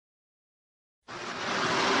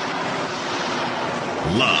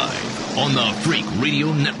Live on the Freak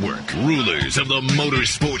Radio Network, rulers of the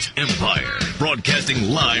motorsports empire, broadcasting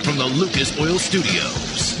live from the Lucas Oil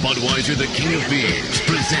Studios. Budweiser, the King of Beers,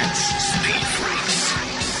 presents SpeedFreaks.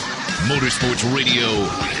 Motorsports Radio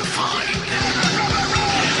redefined.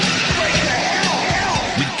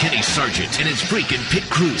 With Kenny Sargent and his freaking pit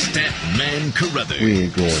crew, Stat Man Carruthers. We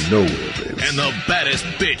ain't going nowhere, baby. And the baddest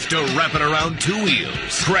bitch to wrap it around two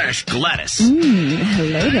wheels, Crash Gladys.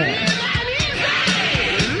 Hello there.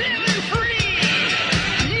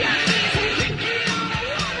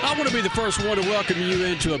 I want to be the first one to welcome you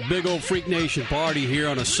into a big old Freak Nation party here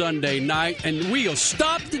on a Sunday night. And we'll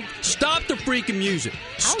stop the freaking music.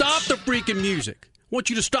 Ouch. Stop the freaking music. I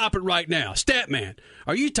want you to stop it right now. Statman,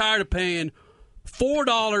 are you tired of paying $4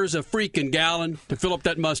 a freaking gallon to fill up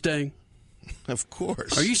that Mustang? Of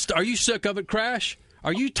course. Are you sick of it, Crash?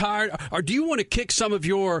 Are you tired? Or do you want to kick some of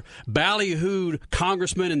your ballyhooed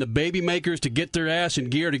congressmen and the baby makers to get their ass in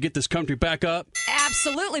gear to get this country back up?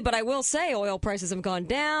 Absolutely, but I will say oil prices have gone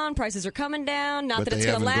down. Prices are coming down. Not that it's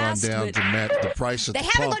going to last. They haven't gone down to match the price at the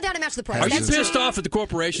pump. They haven't gone down to match the price. Are you pissed off at the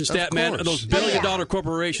corporations, Statman? Those billion-dollar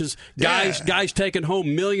corporations, guys taking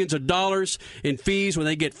home millions of dollars in fees when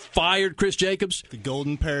they get fired, Chris Jacobs? The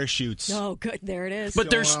golden parachutes. Oh, good. There it is. But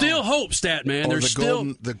there's still hope, Statman. There's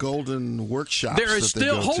the golden workshops. There's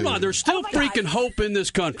still freaking hope in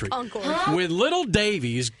this country. When little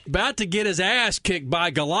Davy's about to get his ass kicked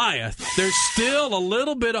by Goliath, there's still a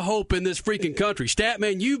little bit of hope in this freaking country.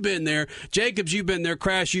 Statman, you've been there. Jacobs, you've been there.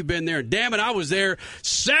 Crash, you've been there. And damn it, I was there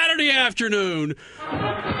Saturday afternoon.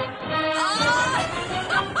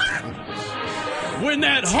 When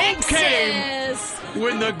that hope came,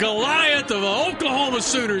 when the Goliath of the Oklahoma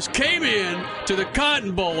Sooners came in to the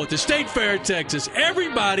Cotton Bowl at the State Fair, Texas,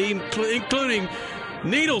 everybody, including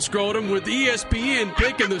Needle Scrotum with ESPN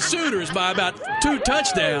picking the Sooners by about 2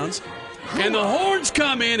 touchdowns. And the Horns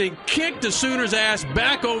come in and kick the Sooners' ass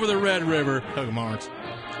back over the Red River. Hug 'em, Horns.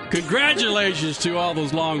 Congratulations to all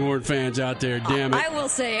those Longhorn fans out there, damn it. I will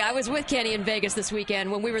say, I was with Kenny in Vegas this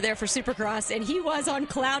weekend when we were there for Supercross, and he was on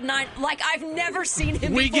cloud nine like I've never seen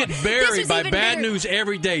him We before. get buried by bad news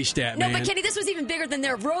every day, Statman. No, but Kenny, this was even bigger than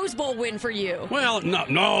their Rose Bowl win for you. Well,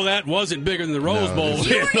 no, that wasn't bigger than the Rose Bowl win.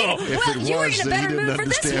 You were in a better mood for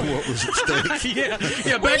this one. What was at stake.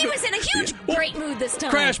 yeah. Well, he was in a huge, great mood this time.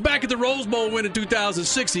 Crash, back at the Rose Bowl win in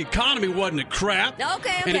 2006, the economy wasn't a crap.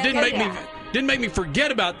 Okay, and it didn't make me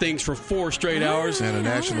forget about things for 4 straight hours. And a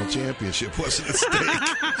national championship wasn't at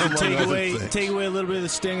stake. Take away a little bit of the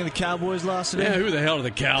sting of the Cowboys loss today. Yeah, who the hell are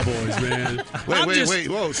the Cowboys, man? Wait.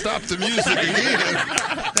 Whoa, stop the music again.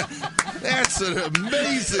 That's an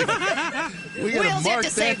amazing. We got to mark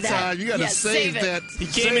that time. You got to save that. He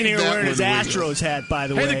came in here wearing his Astros hat, by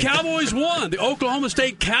the way. Hey, the Cowboys won. The Oklahoma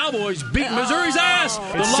State Cowboys beat Missouri's ass.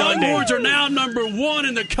 The Longhorns are now number 1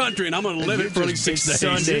 in the country, and I'm going to live it for at least 6 days.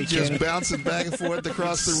 Sunday, just bouncing back and forth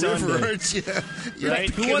across the river, aren't you? Right?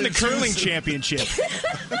 Who won the curling championship?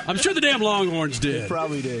 I'm sure the damn Longhorns did. They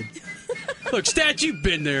probably did. Look, Stat, you've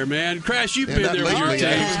been there, man. Crash, you've been there with your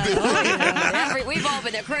team. We've all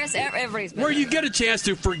been there. Chris, everybody's been Where there. you get a chance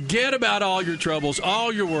to forget about all your troubles,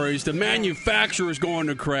 all your worries. The manufacturer's going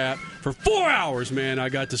to crap. For 4 hours, man, I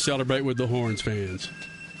got to celebrate with the Horns fans.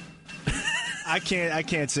 I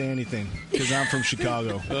can't say anything because I'm from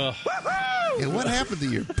Chicago. And what happened to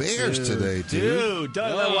your Bears today, dude?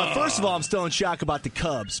 Well, first of all, I'm still in shock about the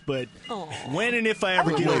Cubs, but when and if I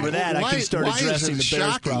ever get over that, I can start addressing the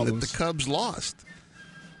Bears problems. That the Cubs lost?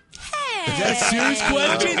 Hey. Is that a serious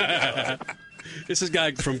question? This is a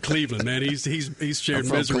guy from Cleveland, man. He's shared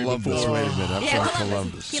misery Columbus. before. Wait a minute, I'm from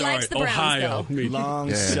Columbus. He likes the Browns, Ohio. though.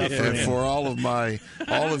 Long suffering. And for all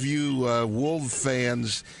of you Wolves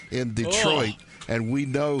fans in Detroit. And we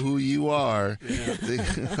know who you are.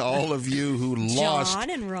 Yeah. All of you who lost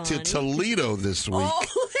to Toledo this week.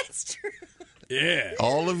 Oh, that's true. Yeah.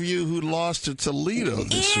 All of you who lost to Toledo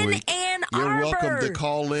this week. Ann You're Arbor. welcome to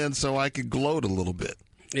call in so I could gloat a little bit.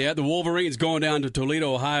 Yeah, the Wolverines going down to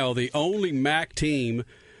Toledo, Ohio, the only MAC team,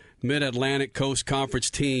 Mid-Atlantic Coast Conference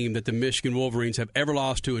team that the Michigan Wolverines have ever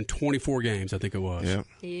lost to in 24 games, I think it was. Yeah.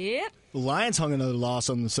 Yep. The Lions hung another loss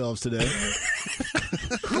on themselves today.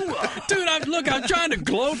 Dude, I'm trying to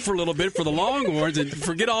gloat for a little bit for the Longhorns and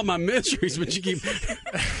forget all my miseries, but you keep...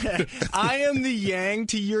 I am the yang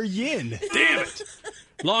to your yin. Damn it.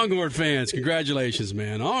 Longhorn fans, congratulations,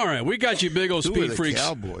 man. All right, we got you big old Speed Freaks.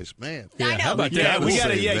 Cowboys, man. Yeah, how about Yeah, that? we got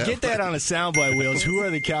to get that on a soundbite, Wheels. Who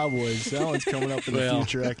are the Cowboys? That one's coming up in the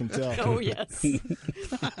future, I can tell. Oh, yes.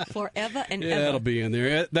 Forever and Yeah, ever. that'll be in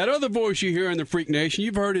there. That other voice you hear in the Freak Nation,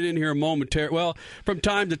 you've heard it in here momentarily. Well, from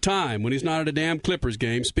time to time when he's not at a damn Clippers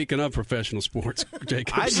game. Speaking of professional sports,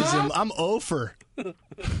 Jacob. I'm over.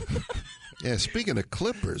 Yeah, speaking of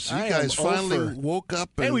Clippers, you guys finally woke up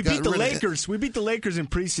and we beat the Lakers. We beat the Lakers in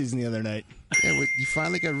preseason the other night. Yeah, you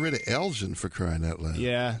finally got rid of Elgin, for crying out loud.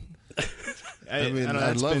 Yeah. I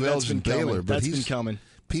love Elgin Baylor, but that's been coming.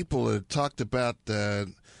 People have talked about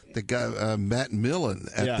the guy Matt Millen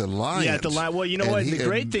at the Lions. Yeah, at the Lions. Well, you know what? The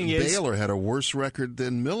great thing is Baylor had a worse record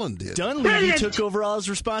than Millen did. Dunleavy took over all his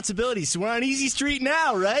responsibilities, so we're on easy street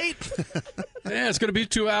now, right? Yeah, it's going to be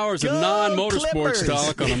 2 hours of non-motorsports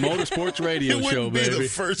talk on a motorsports radio show, baby. It wouldn't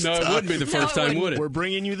be the first time, would it? We're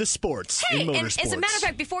bringing you the sports in motorsports. And as a matter of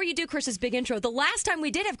fact, before you do Chris's big intro, the last time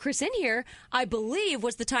we did have Chris in here, I believe,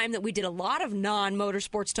 was the time that we did a lot of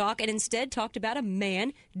non-motorsports talk and instead talked about a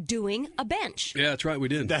man doing a bench. Yeah, that's right, we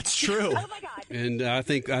did. That's true. Oh, my God. And I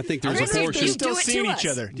think there's a Chris, portion. you still seeing each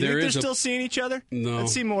other. Do you think they're still seeing each other? No. That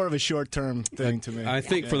seemed more of a short-term thing to me. I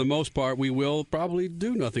think for the most part, we will probably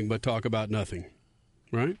do nothing but talk about nothing.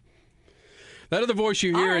 Right? That other voice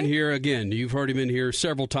you hear in here, again, you've heard him in here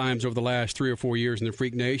several times over the last 3 or 4 years in the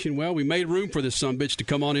Freak Nation. Well, we made room for this sumbitch to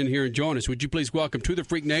come on in here and join us. Would you please welcome to the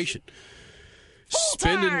Freak Nation?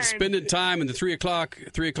 Spending time in the 3 o'clock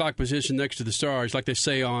position next to the stars, like they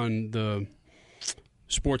say on the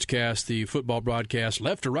sportscast, the football broadcast,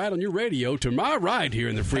 left to right on your radio. To my right here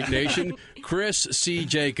in the Freak Nation, Chris C.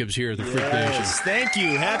 Jacobs here at the Freak Nation. Thank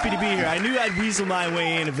you. Happy to be here. I knew I'd weasel my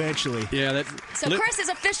way in eventually. Yeah. Chris is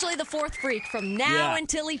officially the fourth freak from now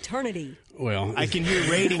until eternity. Well, I can hear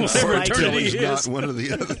ratings spiking. He's not one or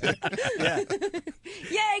the other.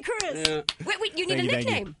 Yay, Chris! Yeah. Wait, you need a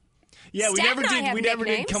nickname. Yeah, we never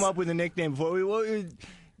did come up with a nickname before.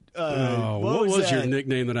 What was your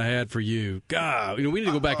nickname that I had for you? God, we need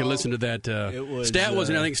to go back and listen to that. Stat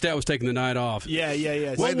wasn't. I think Stat was taking the night off. Yeah.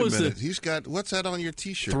 Wait a minute. He's got. What's that on your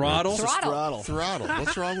T-shirt? Throttle. Throttle.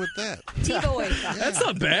 What's wrong with that? T-boy. That's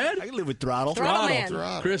not bad. I can live with Throttle.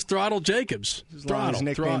 Throttle. Chris Throttle Jacobs. As long as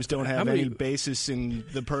nicknames don't have any basis in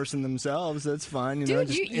the person themselves, that's fine.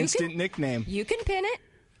 Just instant nickname. You can pin it.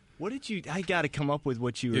 What did you? I got to come up with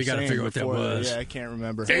what you were saying. You got to figure out what that was. Yeah, I can't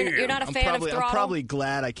remember. So you're not a fan of Throttle? I'm probably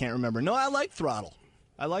glad I can't remember. No, I like Throttle.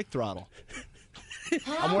 I'm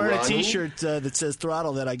wearing a T-shirt that says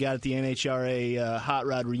Throttle that I got at the NHRA Hot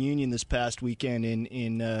Rod Reunion this past weekend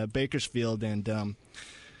in Bakersfield, and the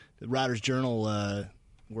Riders Journal.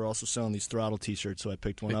 We're also selling these Throttle T-shirts, so I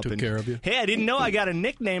picked one up. Took care of you. Hey, I didn't know I got a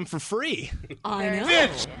nickname for free. I know.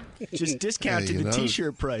 Just discounted the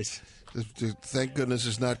T-shirt price. Thank goodness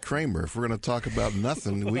it's not Kramer. If we're going to talk about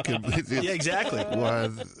nothing, we could. Yeah, exactly. Why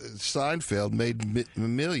Seinfeld made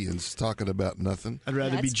millions talking about nothing. I'd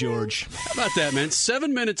rather be George. How about that, man?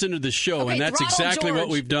 7 minutes into the show, and that's exactly what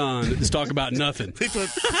we've done, is talk about nothing.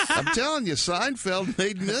 I'm telling you, Seinfeld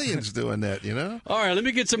made millions doing that, All right, let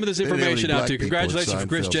me get some of this information out to you. Congratulations for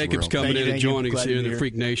Chris Jacobs coming in and joining us here in the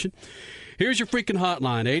Freak Nation. Here's your freaking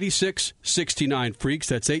hotline, 8669-FREAKS.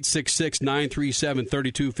 That's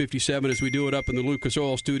 866-937-3257 as we do it up in the Lucas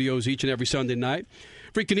Oil Studios each and every Sunday night.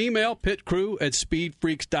 Freaking email,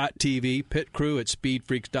 pitcrew@speedfreaks.tv,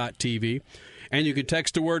 pitcrew@speedfreaks.tv. And you can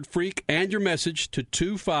text the word freak and your message to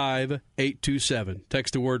 25827.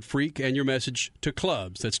 Text the word freak and your message to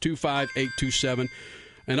clubs. That's 25827.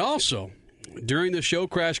 And also, during the show,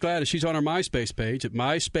 Crash Gladys, she's on our MySpace page at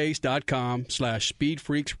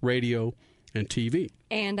myspace.com/SpeedFreaksRadio and TV.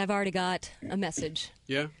 And I've already got a message.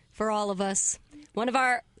 Yeah? For all of us. One of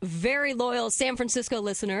our very loyal San Francisco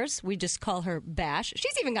listeners, we just call her Bash.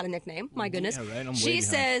 She's even got a nickname, my goodness. Yeah, right. She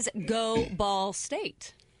says, go Ball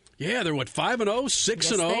State. Yeah, they're 5-0, 6-0. Yes,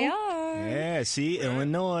 they are. Yeah, see,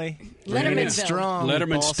 Illinois. Lettermanville. Strong.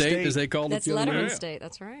 Letterman State, as they called it. That's Letterman State,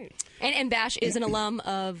 that's right. And Bash is an alum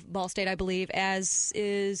of Ball State, I believe, as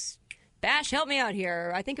is... Bash, help me out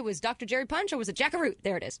here. I think it was Dr. Jerry Punch, or was it Jackaroot?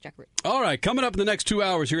 There it is, Jackaroot. All right, coming up in the next 2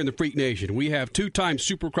 hours here in the Freak Nation, we have two-time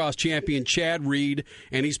Supercross champion Chad Reed,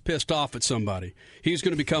 and he's pissed off at somebody. He's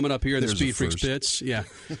going to be coming up here in the Speed Freaks pits. Yeah.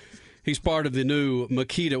 He's part of the new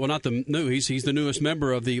Makita. Well, not the new. He's the newest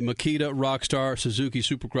member of the Makita Rockstar Suzuki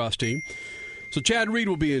Supercross team. So Chad Reed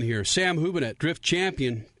will be in here. Sam Hubinett, Drift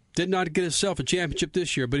champion, did not get himself a championship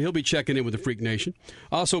this year, but he'll be checking in with the Freak Nation.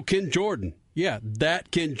 Also, Ken Jordan. Yeah,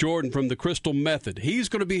 that Ken Jordan from the Crystal Method. He's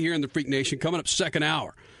going to be here in the Freak Nation coming up second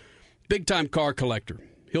hour. Big-time car collector.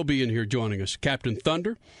 He'll be in here joining us. Captain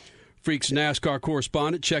Thunder, Freaks NASCAR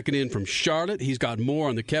correspondent, checking in from Charlotte. He's got more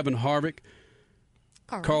on the Kevin Harvick,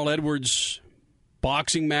 Carl Edwards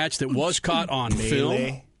boxing match that was caught on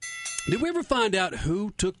film. Did we ever find out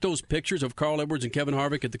who took those pictures of Carl Edwards and Kevin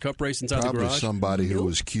Harvick at the Cup race inside the garage? Probably somebody who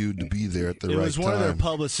was cued to be there at the right time. It was one of their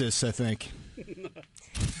publicists, I think.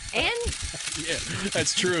 And yeah,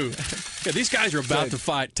 that's true. Yeah, these guys are about to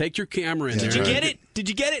fight. Take your camera in there. Did you get it? Did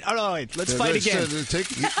you get it? Oh, no, wait. Let's fight again.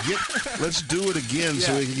 Let's do it again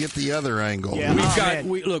so we can get the other angle. Yeah.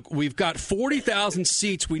 We've got 40,000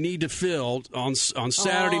 seats we need to fill on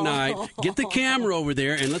Saturday night. Get the camera over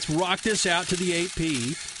there and let's rock this out to the AP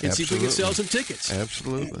and see if we can sell some tickets.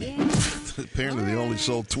 Absolutely. Apparently, they only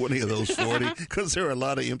sold 20 of those 40 because there were a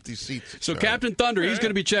lot of empty seats. So Captain Thunder, he's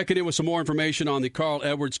going to be checking in with some more information on the Carl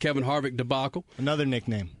Edwards, Kevin Harvick debacle. Another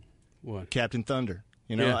nickname. What? Captain Thunder.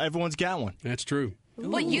 You know, everyone's got one. That's true.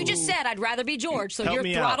 Well, you just said I'd rather be George, so you're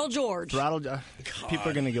Throttle George. People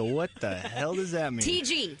are going to go, what the hell does that mean?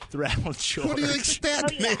 TG. Throttle George. What do you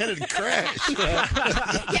expect, man? And Crash.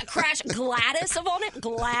 Crash. Gladys of on it.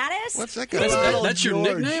 Gladys. What's that guy? That's your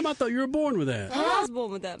nickname? I thought you were born with that. I was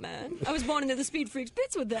born with that, man. I was born into the SpeedFreaks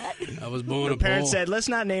bits with that. I was born a parents said, let's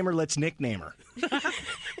not name her, let's nickname her.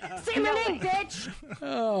 Say my name, bitch.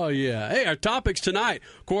 Oh, yeah. Hey, our topics tonight,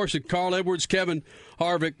 of course, at Carl Edwards, Kevin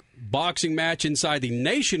Harvick boxing match inside the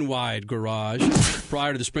Nationwide garage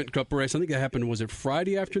prior to the Sprint Cup race. I think that happened, was it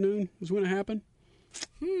Friday afternoon was when it happened?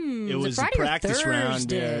 It was Friday a practice round.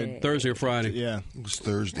 Thursday or Friday. Yeah. It was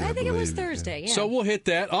Thursday, I think it was Thursday, yeah. So we'll hit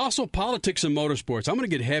that. Also, politics and motorsports. I'm going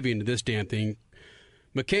to get heavy into this damn thing.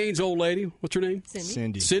 McCain's old lady, what's her name?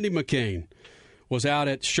 Cindy McCain was out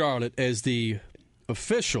at Charlotte as the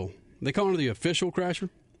official, they call her the official crasher?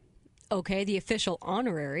 Okay, the official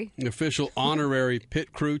honorary. The official honorary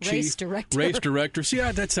pit crew chief. Race director. See,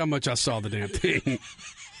 that's how much I saw the damn thing.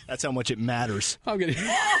 That's how much it matters.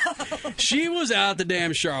 She was out the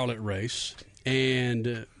damn Charlotte race,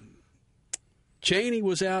 and Cheney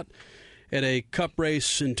was out at a cup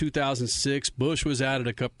race in 2006. Bush was out at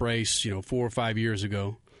a cup race, 4 or 5 years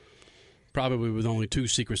ago. Probably with only 2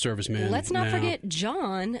 Secret Service men. Let's not forget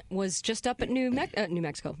John was just up at New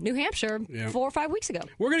Hampshire 4 or 5 weeks ago.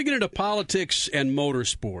 We're going to get into politics and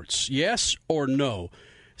motorsports. Yes or no?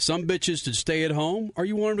 Some bitches to stay at home, or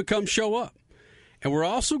you want them to come show up? And we're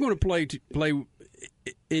also going to play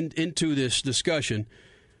into this discussion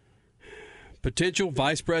potential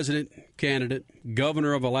vice president candidate,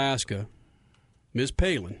 governor of Alaska, Ms.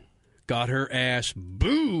 Palin. Got her ass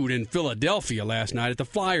booed in Philadelphia last night at the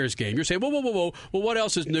Flyers game. You're saying, whoa. Well, what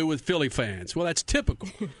else is new with Philly fans? Well, that's typical.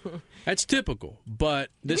 That's typical. But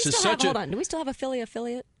this is such Hold on. Do we still have a Philly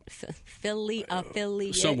affiliate? Philly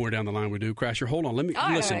affiliate? Somewhere down the line we do. Crasher, hold on. Let me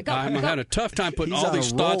listen. Right, I'm having a tough time putting all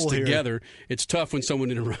these thoughts together. It's tough when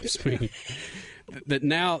someone interrupts me. That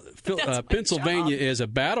now Pennsylvania is a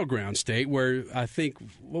battleground state where I think,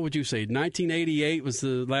 what would you say, 1988 was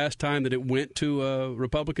the last time that it went to a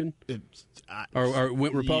Republican? Or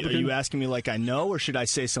went Republican? Are you asking me like I know, or should I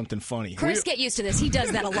say something funny? Chris, get used to this. He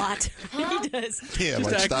does that a lot. He does. Yeah,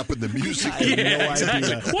 like stopping the music.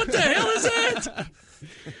 Exactly. What the hell is that?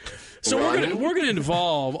 So we're going to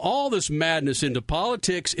involve all this madness into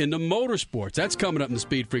politics, into motorsports. That's coming up in the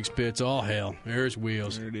Speed Freaks pits. Oh, hell. There's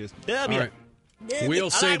Wheels. There it is. All right. We'll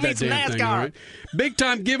save that damn thing, all right?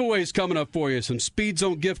 Big-time giveaways coming up for you. Some Speed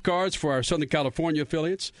Zone gift cards for our Southern California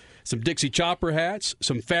affiliates, some Dixie Chopper hats,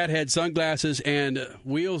 some Fathead sunglasses, and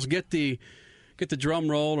Wheels, get the drum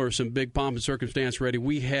roll or some big pomp and circumstance ready.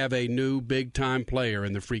 We have a new big-time player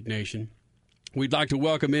in the Freak Nation. We'd like to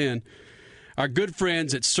welcome in our good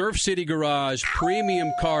friends at Surf City Garage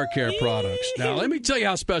Premium Car Care Products. Now, let me tell you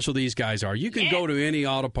how special these guys are. You can go to any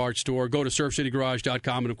auto parts store, go to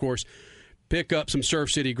surfcitygarage.com, and, of course, pick up some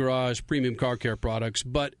Surf City Garage Premium Car Care products,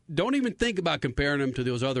 but don't even think about comparing them to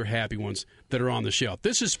those other happy ones that are on the shelf.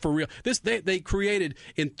 This is for real. They created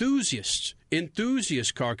enthusiast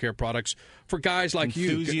car care products for guys like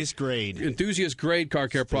enthusiast grade car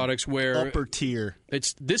care products where upper tier.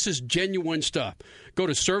 This is genuine stuff. Go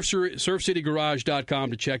to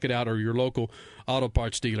surfcitygarage.com to check it out, or your local auto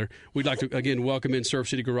parts dealer. We'd like to again welcome in Surf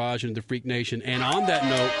City Garage into the Freak Nation. And on that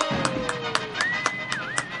note,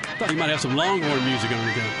 thought you might have some Longhorn music on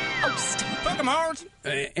the go. Oh, stop.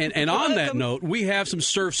 And on that note, we have some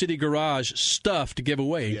Surf City Garage stuff to give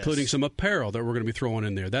away, including some apparel that we're going to be throwing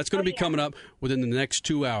in there. That's going to be coming up within the next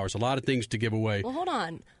 2 hours. A lot of things to give away. Well, hold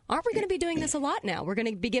on. Aren't we going to be doing this a lot now? We're going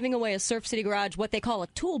to be giving away a Surf City Garage, what they call a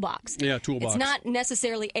toolbox. Yeah, toolbox. It's not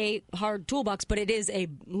necessarily a hard toolbox, but it is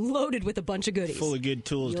loaded with a bunch of goodies. Full of good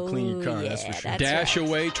tools to clean your car, that's for sure. Dash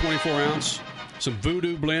Away 24-ounce, some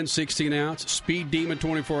Voodoo Blend 16-ounce, Speed Demon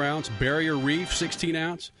 24-ounce, Barrier Reef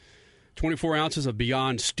 16-ounce, 24 ounces of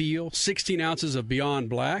Beyond Steel, 16 ounces of Beyond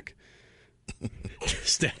Black,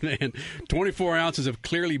 24 ounces of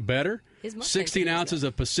Clearly Better, 16 ounces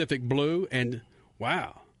of Pacific Blue, and,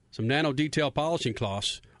 wow, some nano detail polishing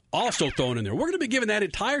cloths also thrown in there. We're going to be giving that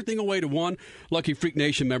entire thing away to one lucky Freak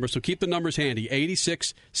Nation member, so keep the numbers handy.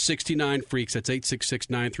 8669-FREAKS. That's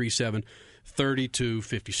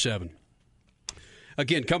 866-937-3257.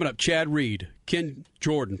 Again, coming up, Chad Reed, Ken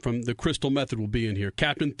Jordan from the Crystal Method will be in here.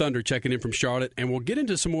 Captain Thunder checking in from Charlotte, and we'll get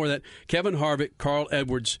into some more of that. Kevin Harvick, Carl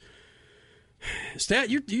Edwards. Stat,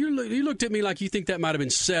 you looked at me like you think that might have been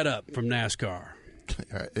set up from NASCAR.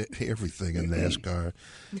 Everything in NASCAR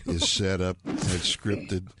is set up and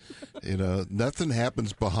scripted. Nothing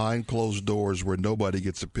happens behind closed doors where nobody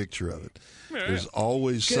gets a picture of it. There's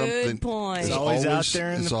always something. Point. It's always out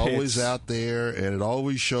there. It's always out there, and it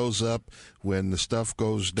always shows up when the stuff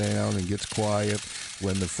goes down and gets quiet.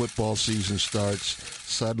 When the football season starts,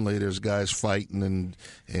 suddenly there's guys fighting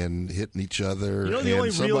and hitting each other, the and only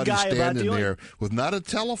real somebody's guy standing there with not a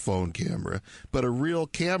telephone camera, but a real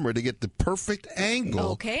camera to get the perfect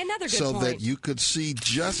angle. Okay, another good so point. that you could see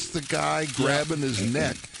just the guy grabbing his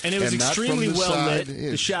neck, and it was extremely well lit.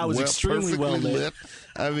 The shot was extremely well lit.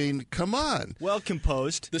 I mean, come on. Well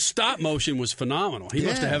composed. The stop motion was phenomenal. He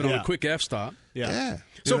must have had it on a quick f-stop. Yeah.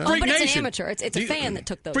 So Freak but Nation, it's an amateur. It's a fan that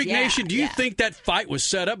took those. Freak Nation, do you think that fight was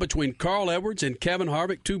set up between Carl Edwards and Kevin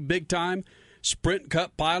Harvick, two big-time Sprint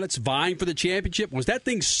Cup pilots vying for the championship? Was that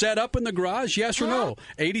thing set up in the garage, yes or no?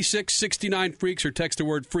 8669-FREAKS, or text the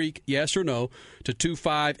word FREAK, yes or no, to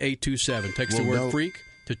 25827. Text the word FREAK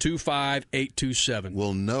to 25827.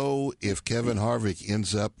 We'll know if Kevin Harvick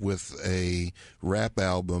ends up with a rap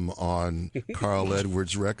album on Carl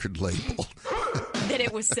Edwards' record label. That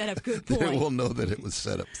it was set up. Good point. We'll know that it was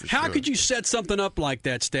set up for How sure. could you set something up like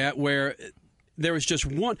that, Stat, where there was just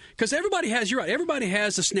one? Because everybody has, you're right, everybody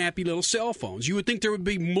has the snappy little cell phones. You would think there would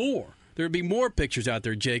be more. There would be more pictures out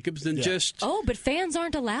there, Jacobs, than just... Oh, but fans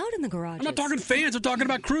aren't allowed in the garage. I'm not talking fans. I'm talking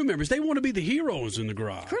about crew members. They want to be the heroes in the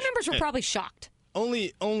garage. Crew members were probably shocked.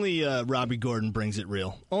 Only Robbie Gordon brings it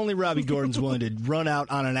real. Only Robbie Gordon's willing to run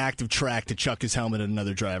out on an active track to chuck his helmet at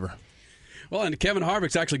another driver. Well, and Kevin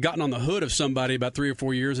Harvick's actually gotten on the hood of somebody about 3 or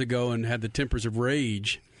 4 years ago and had the tempers of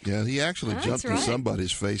rage. Yeah, he actually jumped in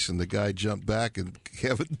somebody's face, and the guy jumped back, and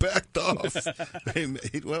Kevin backed off.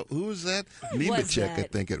 Well, who was that? Nemechek, I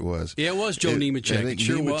think it was. Yeah, it was Joe Nemechek. I think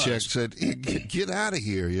Nemechek said, "Get out of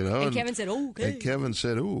here," And Kevin said, "Okay." And Kevin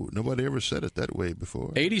said, "Ooh, nobody ever said it that way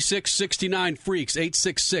before." 8669-FREAKS,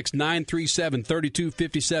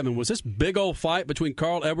 866-937-3257. Was this big old fight between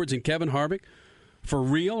Carl Edwards and Kevin Harvick for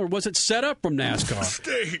real, or was it set up from NASCAR?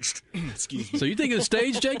 Staged. Excuse me. So you think it's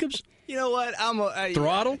staged, Jacobs? You know what?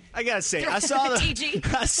 Throttle? I gotta say, I saw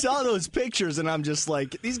those pictures, and I'm just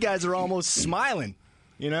like, these guys are almost smiling.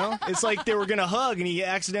 It's like they were gonna hug, and he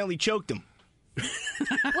accidentally choked them.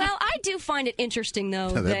 Well, I do find it interesting, though.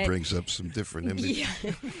 That brings up some different images. Yeah,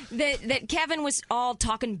 that Kevin was all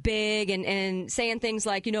talking big and saying things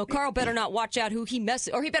like, Carl better not watch out who he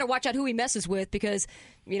messes, or he better watch out who he messes with, because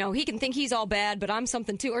he can think he's all bad, but I'm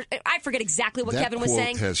something too. Or I forget exactly what Kevin was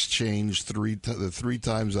saying. That quote has changed the three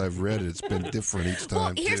times I've read it. It's been different each time.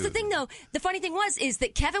 Well, here's the thing, though. The funny thing is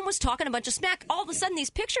that Kevin was talking a bunch of smack. All of a sudden, these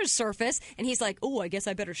pictures surface, and he's like, "Oh, I guess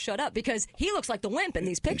I better shut up," because he looks like the wimp in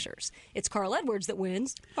these pictures. It's Carl Edwards that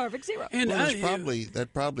wins. Harvick 0. And that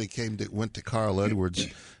probably went to Carl Edwards'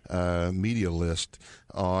 media list.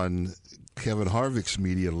 On Kevin Harvick's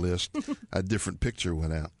media list, a different picture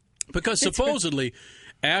went out. Because supposedly,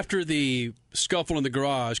 after the scuffle in the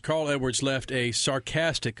garage, Carl Edwards left a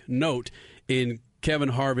sarcastic note in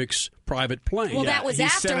Kevin Harvick's private plane. Well, that was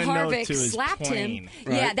after Harvick slapped him.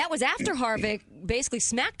 Right? Yeah, that was after Harvick basically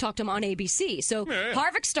smack talked him on ABC. So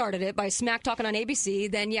Harvick started it by smack talking on ABC.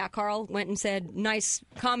 Then, Carl went and said, "Nice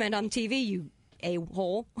comment on TV, you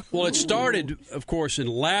a-hole." Well, it started, of course, in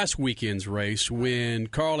last weekend's race when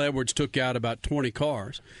Carl Edwards took out about 20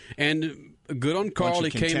 cars. And good on Carl,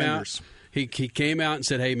 he came out. He came out and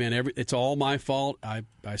said, "Hey, man, it's all my fault. I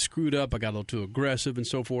screwed up. I got a little too aggressive and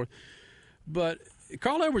so forth." But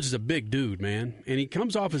Carl Edwards is a big dude, man, and he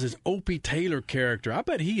comes off as this Opie Taylor character. I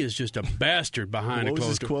bet he is just a bastard behind a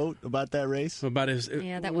closed door. What was his quote about that race? About his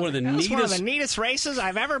that was one of the neatest races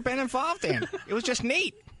I've ever been involved in. It was just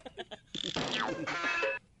neat.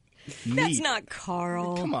 That's not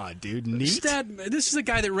Carl. Come on, dude. Neat. This is a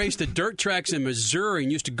guy that raced at dirt tracks in Missouri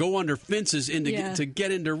and used to go under fences to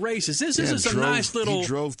get into races. This is a nice little He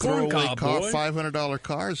drove throwaway $500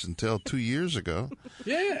 cars until 2 years ago.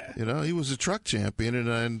 Yeah. He was a truck champion,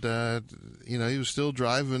 and he was still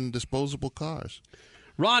driving disposable cars.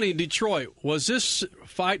 Ronnie in Detroit, was this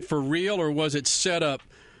fight for real, or was it set up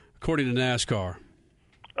according to NASCAR?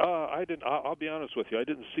 I didn't. I'll be honest with you. I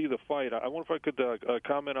didn't see the fight. I wonder if I could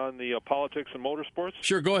comment on the politics and motorsports.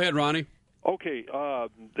 Sure, go ahead, Ronnie. Okay,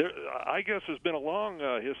 I guess there's been a long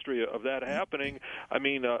history of that happening. I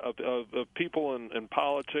mean, of people in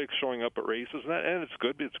politics showing up at races, and it's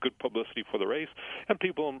good. It's good publicity for the race. And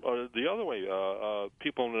people the other way,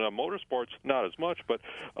 people in motorsports, not as much, but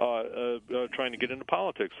trying to get into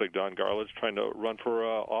politics, like Don Garlitz trying to run for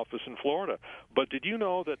office in Florida. But did you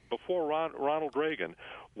know that before Ronald Reagan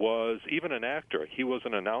was even an actor, he was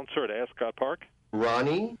an announcer at Ascot Park?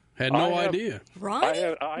 Ronnie? Had no idea.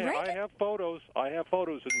 Ronnie? I have photos. I have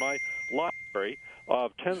photos in my library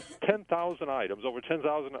of 10,000 items, over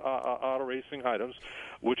 10,000 auto racing items,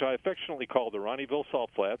 which I affectionately call the Ronnieville Salt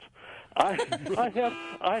Flats. I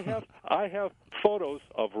have photos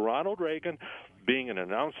of Ronald Reagan being an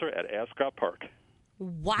announcer at Ascot Park.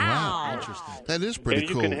 Wow. Interesting. That is pretty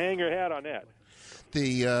cool. And you can hang your hat on that.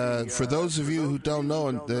 For those of you who don't know,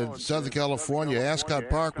 in Southern California, Ascot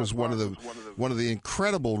Park was one of the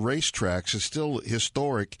incredible racetracks. It's still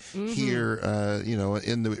historic here,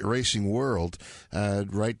 in the racing world.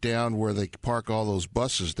 Right down where they park all those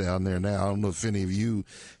buses down there now. I don't know if any of you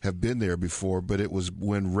have been there before, but it was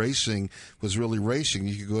when racing was really racing.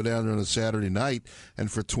 You could go down there on a Saturday night, and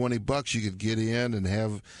for $20 you could get in and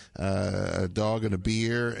have a dog and a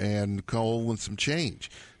beer and coal with some change.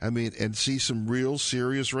 I mean, and see some real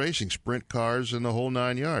serious racing, sprint cars and the whole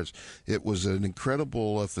 9 yards. It was an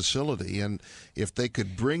incredible facility, and if they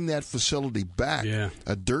could bring that facility back,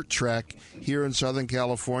 a dirt track here in Southern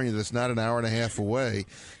California that's not an hour and a half away,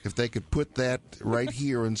 if they could put that right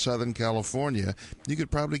here in Southern California, you could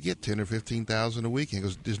probably get 10 or 15,000 a weekend,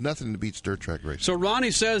 because there's nothing that beats dirt track racing. So Ronnie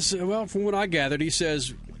says, well, from what I gathered, he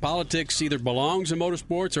says politics either belongs in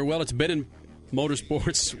motorsports or, well, it's been in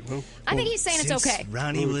motorsports. Well, I think he's saying it's okay.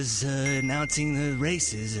 Ronnie was announcing the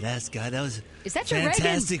races at Ascot. That was a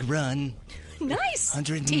fantastic run. Nice.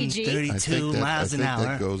 132 miles an hour. I think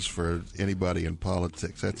that goes for anybody in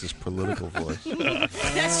politics. That's his political voice.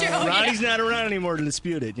 That's true. Ronnie's not around anymore to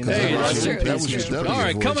dispute it. You know? Hey, that's true. That was his W all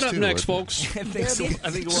right, voice coming up too, next, folks. I think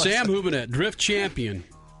it was. Sam Hubenet, drift champion.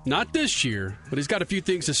 Not this year, but he's got a few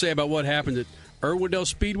things to say about what happened at Irwindale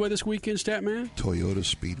Speedway this weekend, Statman? Toyota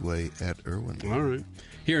Speedway at Irwindale. All right.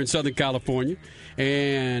 Here in Southern California.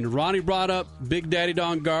 And Ronnie brought up Big Daddy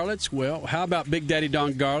Don Garlitz. Well, how about Big Daddy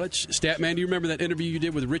Don Garlitz? Statman, do you remember that interview you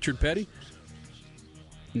did with Richard Petty?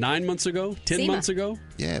 9 months ago? 10 months ago?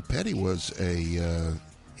 Yeah, Petty was a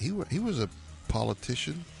he was a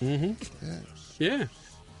politician. Mm-hmm. Yeah.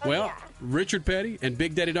 Well, Richard Petty and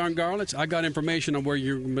Big Daddy Don Garlitz, I got information on where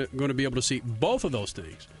you're going to be able to see both of those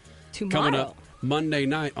things. Tomorrow. Coming up Monday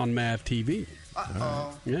night on MAV TV.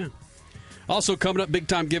 Yeah. Also coming up,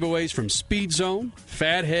 big-time giveaways from Speed Zone,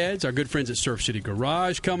 Fatheads, our good friends at Surf City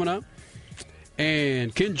Garage coming up,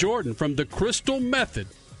 and Ken Jordan from the Crystal Method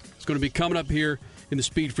is going to be coming up here in the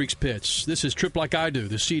Speed Freaks pits. This is Trip Like I Do,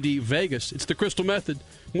 the CD Vegas. It's the Crystal Method.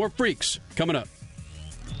 More freaks coming up.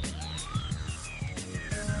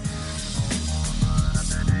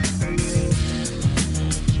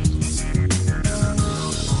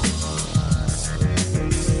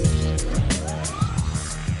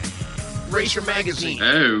 Racer Magazine.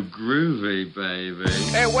 Oh, groovy, baby.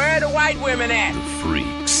 Hey, where are the white women at?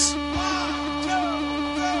 Freaks.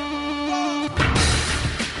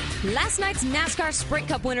 Last night's NASCAR Sprint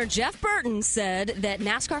Cup winner Jeff Burton said that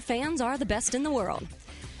NASCAR fans are the best in the world.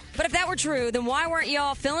 But if that were true, then why weren't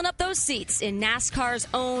y'all filling up those seats in NASCAR's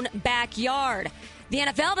own backyard? The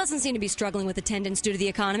NFL doesn't seem to be struggling with attendance due to the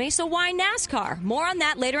economy, so why NASCAR? More on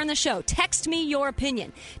that later in the show. Text me your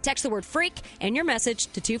opinion. Text the word freak and your message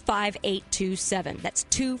to 25827. That's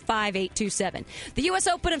 25827. The U.S.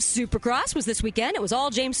 Open of Supercross was this weekend. It was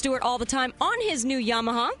all James Stewart all the time on his new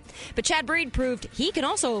Yamaha. But Chad Breed proved he can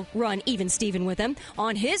also run even Steven with him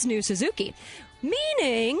on his new Suzuki.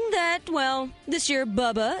 Meaning that, well, this year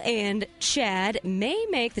Bubba and Chad may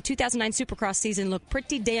make the 2009 Supercross season look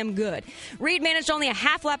pretty damn good. Reed managed only a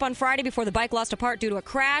half lap on Friday before the bike lost a part due to a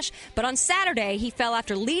crash, but on Saturday he fell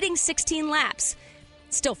after leading 16 laps.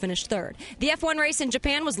 Still finished third. The F1 race in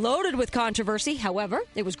Japan was loaded with controversy. However,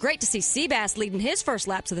 it was great to see Seabass leading his first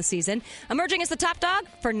laps of the season. Emerging as the top dog,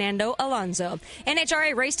 Fernando Alonso.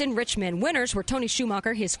 NHRA raced in Richmond. Winners were Tony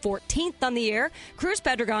Schumacher, his 14th on the year, Cruz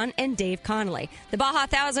Pedregon, and Dave Connolly. The Baja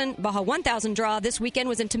 1000 draw this weekend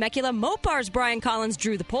was in Temecula. Mopar's Brian Collins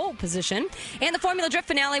drew the pole position. And the Formula Drift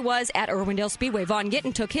finale was at Irwindale Speedway. Vaughn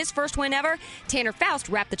Gittin took his first win ever. Tanner Faust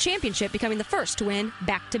wrapped the championship, becoming the first to win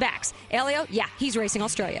back-to-backs. Elio, yeah, he's racing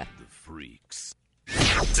Australia. The Freaks.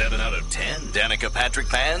 7 out of 10 Danica Patrick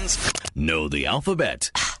fans know the alphabet.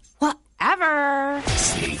 Whatever.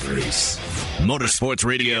 SpeedFreaks. Motorsports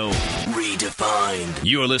Radio redefined.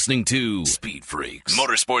 You're listening to Speed Freaks.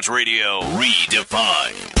 Motorsports Radio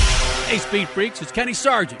redefined. Hey, Speed Freaks, it's Kenny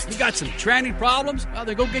Sargent. You got some tranny problems? Well,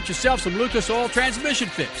 then go get yourself some Lucas Oil Transmission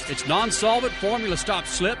Fix. Its non-solvent formula stops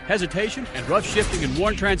slip, hesitation, and rough shifting in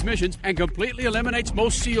worn transmissions and completely eliminates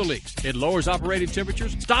most seal leaks. It lowers operating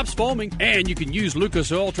temperatures, stops foaming, and you can use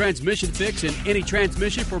Lucas Oil Transmission Fix in any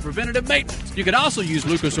transmission for preventative maintenance. You can also use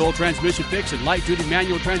Lucas Oil Transmission Fix in light-duty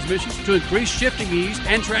manual transmissions to increase shifting ease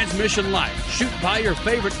and transmission life. Shoot by your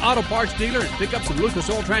favorite auto parts dealer and pick up some Lucas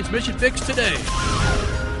Oil Transmission Fix today.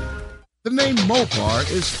 The name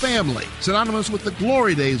Mopar is family, synonymous with the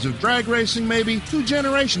glory days of drag racing maybe 2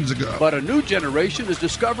 generations ago. But a new generation is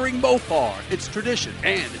discovering Mopar, its tradition,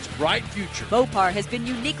 and its bright future. Mopar has been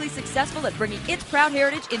uniquely successful at bringing its proud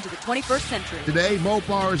heritage into the 21st century. Today,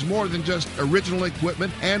 Mopar is more than just original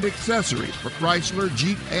equipment and accessories for Chrysler,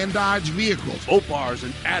 Jeep, and Dodge vehicles. Mopar is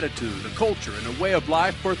an attitude, a culture, and a way of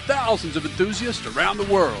life for thousands of enthusiasts around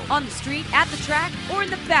the world. On the street, at the track, or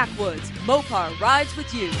in the backwoods, Mopar rides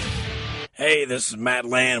with you. Hey, this is Matt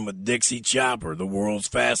Land with Dixie Chopper, the world's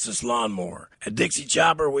fastest lawnmower. At Dixie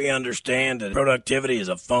Chopper, we understand that productivity is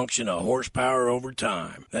a function of horsepower over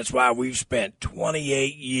time. That's why we've spent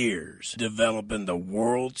 28 years developing the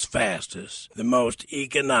world's fastest, the most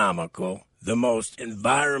economical, the most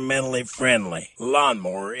environmentally friendly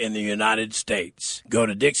lawnmower in the United States. Go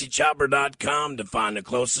to DixieChopper.com to find the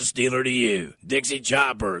closest dealer to you. Dixie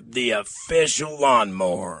Chopper, the official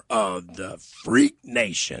lawnmower of the Freak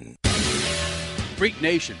Nation. Freak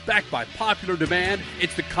Nation, backed by popular demand,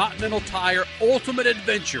 it's the Continental Tire Ultimate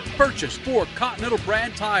Adventure. Purchase 4 Continental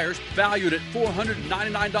brand tires valued at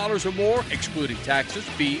 $499 or more, excluding taxes,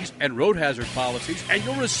 fees, and road hazard policies, and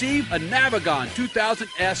you'll receive a Navigon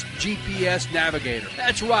 2000S GPS Navigator.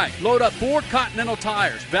 That's right, load up 4 Continental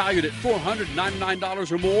tires valued at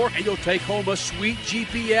 $499 or more, and you'll take home a sweet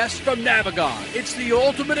GPS from Navigon. It's the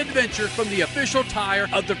ultimate adventure from the official tire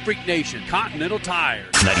of the Freak Nation, Continental Tire.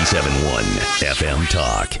 97.1 FM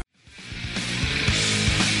Talk.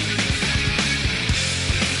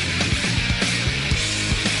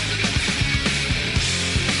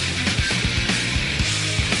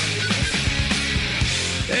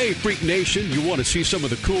 Hey, Freak Nation, you want to see some of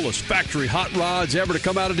the coolest factory hot rods ever to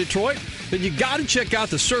come out of Detroit? Then you got to check out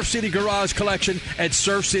the Surf City Garage collection at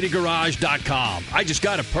surfcitygarage.com. I just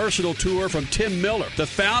got a personal tour from Tim Miller, the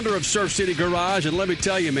founder of Surf City Garage, and let me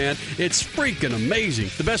tell you, man, it's freaking amazing.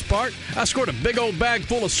 The best part? I scored a big old bag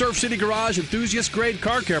full of Surf City Garage enthusiast-grade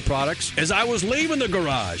car care products as I was leaving the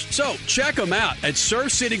garage. So check them out at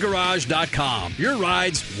surfcitygarage.com. Your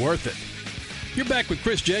ride's worth it. You're back with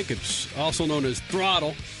Chris Jacobs, also known as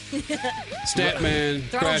Throttle. Statman,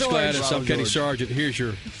 Crash Gladys, I'm Kenny Sargent. Here's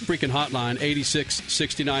your freaking hotline,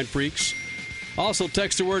 8669 Freaks. Also,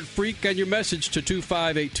 text the word freak and your message to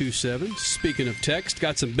 25827. Speaking of text,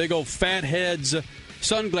 got some big old Fat Heads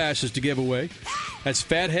sunglasses to give away. That's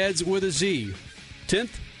Fat Heads with a Z.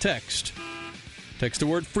 10th text. Text the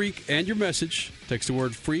word freak and your message. Text the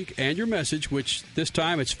word freak and your message, which this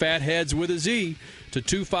time it's Fat Heads with a Z, to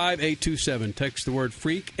 25827. Text the word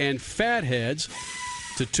freak and Fat Heads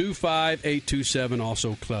to 25827.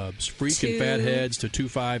 Also clubs. Freak and Fat Heads to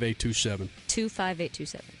 25827.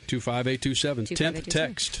 25827. 25827. 10th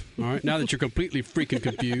text. All right. Now that you're completely freaking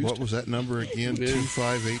confused. What was that number again?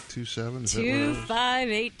 25827?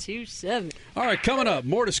 25827. All right. Coming up,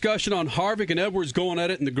 more discussion on Harvick and Edwards going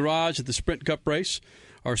at it in the garage at the Sprint Cup race.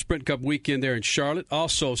 Our Sprint Cup weekend there in Charlotte.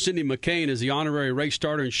 Also, Cindy McCain is the honorary race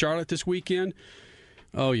starter in Charlotte this weekend.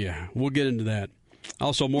 Oh, yeah. We'll get into that.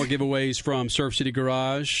 Also, more giveaways from Surf City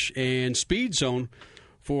Garage and Speed Zone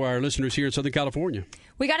for our listeners here in Southern California.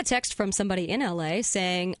 We got a text from somebody in L.A.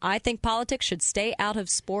 saying, I think politics should stay out of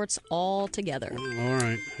sports altogether. All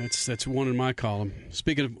right. That's one in my column.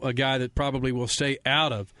 Speaking of a guy that probably will stay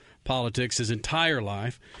out of politics his entire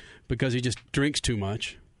life because he just drinks too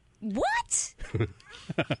much. What?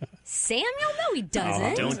 Samuel? No, he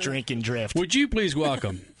doesn't. Don't drink and drift. Would you please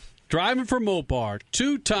welcome, driving for Mopar,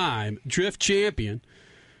 2-time drift champion,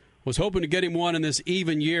 was hoping to get him one in this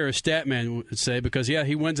even year, as Statman would say, because, yeah,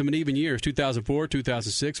 he wins them in even years, 2004,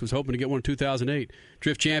 2006, was hoping to get one in 2008.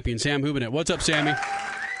 Drift champion, Sam Hubinet. What's up, Sammy?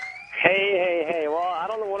 Hey. Well, I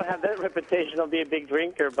don't want to have that reputation of being a big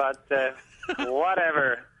drinker, but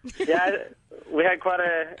whatever. Yeah, we had quite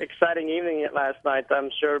an exciting evening last night. I'm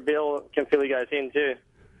sure Bill can fill you guys in, too.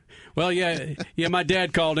 Well, yeah. My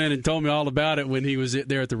dad called in and told me all about it when he was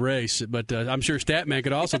there at the race, but I'm sure Statman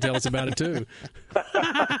could also tell us about it, too.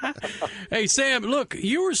 Hey, Sam, look,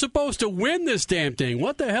 you were supposed to win this damn thing.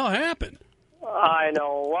 What the hell happened? I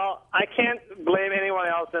know. Well, I can't blame anyone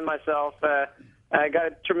else than myself. I got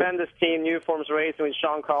a tremendous team, New Forms Racing, with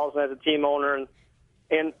Sean Carlson as a team owner, and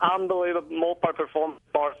in unbelievable Mopar performance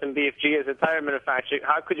bars and BFG as a tire manufacturer.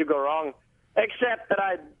 How could you go wrong? Except that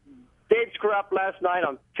I did screw up last night.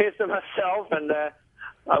 I'm pissed at myself, and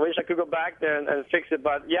I wish I could go back there and fix it.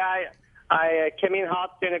 But, yeah, I came in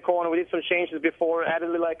hot in the corner. We did some changes before, added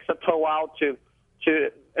a little extra toe out to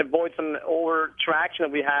avoid some over traction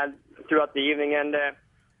that we had throughout the evening. And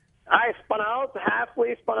I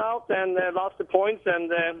halfway spun out, and lost the points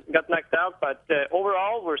and got knocked out. But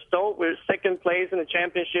overall, we're second place in the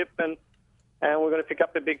championship, and we're going to pick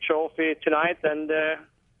up a big trophy tonight. And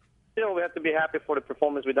still, we have to be happy for the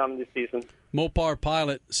performance we've done this season. Mopar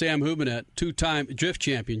pilot Sam Hubinette, two-time drift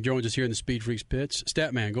champion, joins us here in the Speed Freaks pits.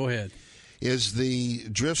 Statman, go ahead. Is the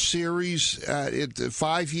Drift Series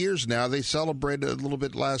 5 years now? They celebrated a little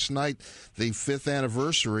bit last night, the 5th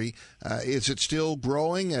anniversary. Is it still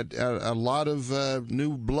growing? A lot of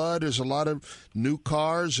new blood. There's a lot of new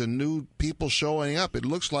cars and new people showing up. It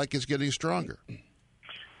looks like it's getting stronger.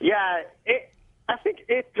 Yeah, I think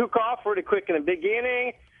it took off really quick in the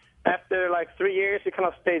beginning. After like 3 years, it kind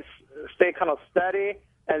of stayed kind of steady.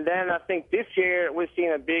 And then I think this year we've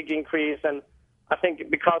seen a big increase. And I think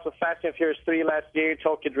because of Fast and Furious 3 last year,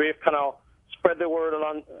 Tokyo Drift kind of spread the word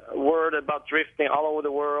about drifting all over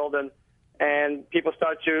the world, and people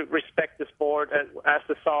start to respect the sport as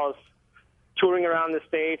they saw us touring around the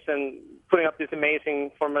States and putting up this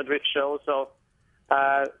amazing Formula Drift show. So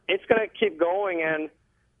it's going to keep going, and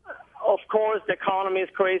of course the economy is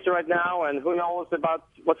crazy right now, and who knows about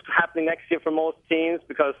what's happening next year for most teams,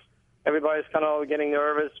 because everybody's kind of getting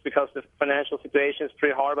nervous because the financial situation is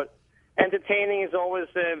pretty hard. But entertaining is always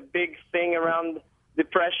a big thing around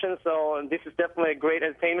depression, so this is definitely a great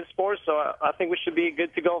entertainment sport, so I think we should be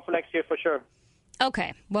good to go for next year for sure.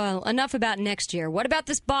 Okay, well, enough about next year. What about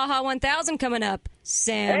this Baja 1000 coming up,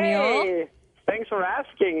 Samuel? Hey, thanks for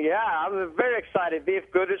asking. Yeah, I'm very excited.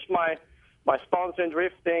 BF Goodrich, my sponsor in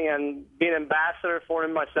drifting, and being ambassador for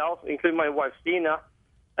him myself, including my wife, Stina.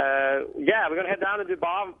 We're going to head down to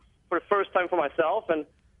Dubai for the first time for myself, and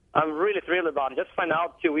I'm really thrilled about it. Just found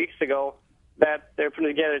out 2 weeks ago that they're putting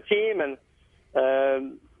together a team, and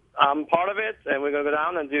I'm part of it. And we're going to go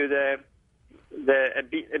down and do the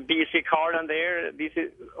BC car down there,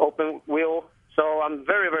 BC open wheel. So I'm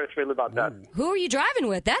very, very thrilled about that. Who are you driving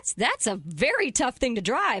with? That's a very tough thing to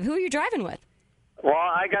drive. Who are you driving with? Well,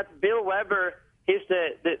 I got Bill Weber. He's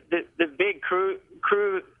the big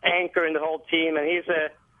crew anchor in the whole team, and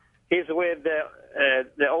he's with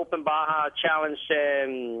the Open Baja Challenge,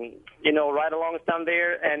 right along down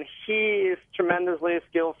there, and he is tremendously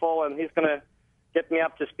skillful, and he's going to get me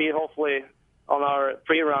up to speed, hopefully, on our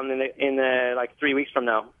pre-run in like 3 weeks from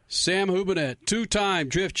now. Sam Hubinette, two-time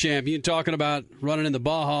drift champion, talking about running in the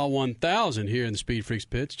Baja 1000 here in the Speed Freaks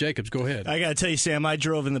pits. Jacobs, go ahead. I got to tell you, Sam, I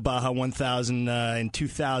drove in the Baja 1000 in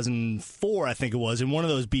 2004, I think it was, in one of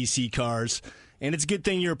those BC cars. And it's a good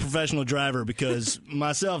thing you're a professional driver, because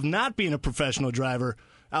myself not being a professional driver,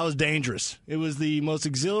 I was dangerous. It was the most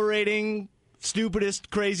exhilarating, stupidest,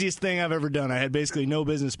 craziest thing I've ever done. I had basically no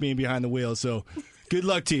business being behind the wheel. So good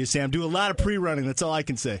luck to you, Sam. Do a lot of pre-running. That's all I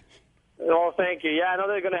can say. Oh, thank you. Yeah, I know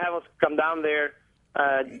they're going to have us come down there.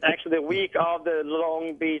 Actually, the week of the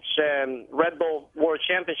Long Beach Red Bull World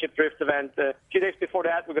Championship Drift event, a few days before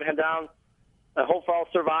that, we're going to head down. Hopefully I'll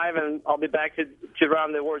survive, and I'll be back to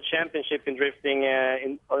run the World Championship in drifting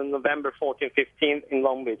on November 14th, 15th in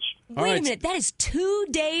Long Beach. Wait a minute, that is 2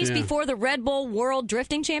 days before the Red Bull World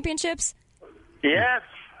Drifting Championships? Yes,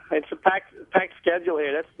 it's a packed schedule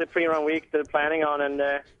here. That's the pre-run week they're planning on, and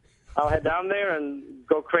I'll head down there and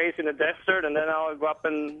go crazy in the desert, and then I'll go up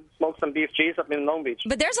and smoke some beef cheese up in Long Beach.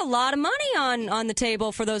 But there's a lot of money on the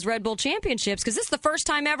table for those Red Bull Championships, because this is the first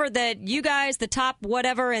time ever that you guys, the top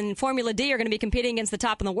whatever in Formula D, are going to be competing against the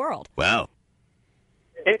top in the world. Wow.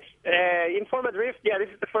 It's in Formula Drift, this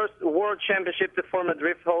is the first World Championship that Formula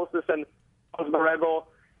Drift hosts, and hosts by Red Bull,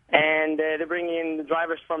 and they bring in the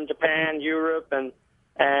drivers from Japan, Europe,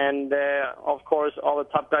 and of course all the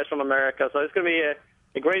top guys from America. So it's going to be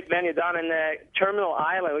a great venue down in Terminal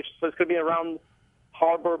Island, which is going to be around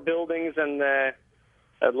harbor buildings and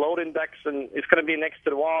loading decks, and it's going to be next to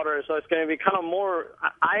the water. So it's going to be kind of more,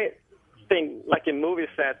 I think, like a movie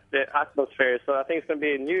set, the atmosphere. So I think it's going to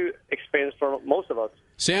be a new experience for most of us.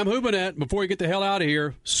 Sam Hubinette, before you get the hell out of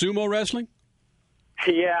here, sumo wrestling?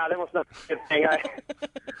 Yeah, that was not a good thing.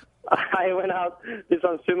 I went out, did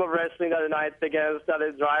some sumo wrestling the other night against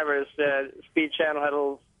other drivers. Speed Channel had a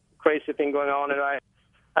little crazy thing going on, and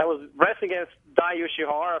I was wrestling against Dai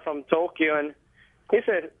Yoshihara from Tokyo, and he's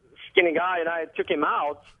a skinny guy, and I took him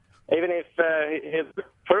out, even if he was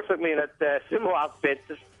perfectly in that sumo outfit.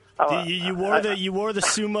 You wore the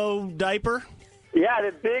sumo diaper? Yeah,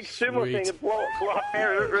 the big sumo thing, the blow up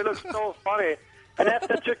air, it looks so funny. And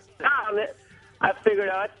after I took it down, I figured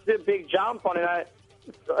out I did a big jump on it. I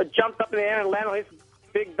jumped up in the air and landed on his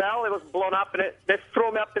big bell. It was blown up, and they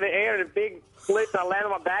threw me up in the air, and a big split, and I landed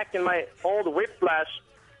on my back, and my old whiplash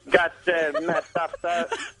got messed up. So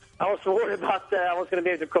I was worried about I was going to be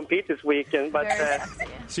able to compete this weekend. But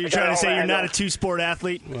so you're trying to say you're not a two-sport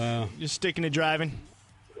athlete? Wow. You're sticking to driving?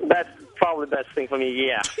 That's probably the best thing for me,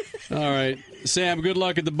 yeah. All right. Sam, good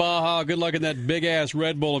luck at the Baja. Good luck in that big-ass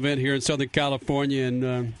Red Bull event here in Southern California.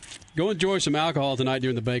 And go enjoy some alcohol tonight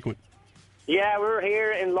during the banquet. Yeah, we're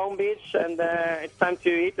here in Long Beach, and it's time to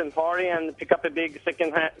eat and party and pick up a big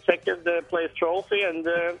second place trophy. And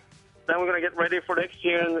then we're going to get ready for next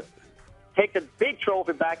year and take a big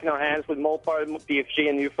trophy back in our hands with Mopar, BFG,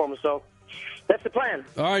 and Uniform. So that's the plan.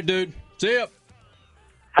 All right, dude. See ya.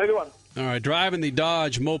 Have a good one. All right, driving the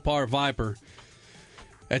Dodge Mopar Viper.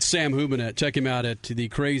 That's Sam Hubinet. Check him out at the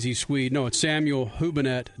Crazy Swede. No, it's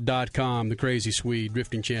SamuelHubinet.com, the Crazy Swede,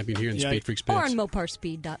 drifting champion here in the Speed Freaks pits. Or on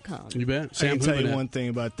MoparSpeed.com. You bet. Sam I can tell you one thing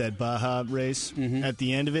about that Baja race. Mm-hmm. At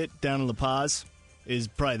the end of it, down in La Paz, is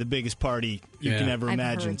probably the biggest party you can ever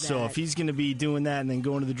imagine. So if he's going to be doing that and then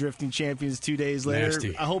going to the Drifting Champions 2 days later,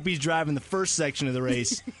 nasty. I hope he's driving the first section of the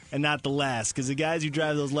race and not the last. Because the guys who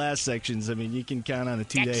drive those last sections, I mean, you can count on a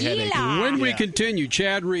 2-day headache. When we continue,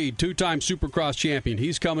 Chad Reed, two-time Supercross champion,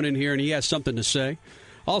 he's coming in here and he has something to say.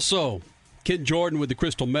 Also, Kid Jordan with the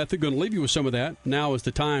Crystal Method, going to leave you with some of that. Now is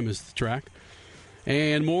the time is the track.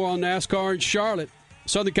 And more on NASCAR in Charlotte.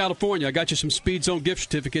 Southern California, I got you some Speed Zone gift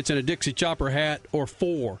certificates and a Dixie Chopper hat or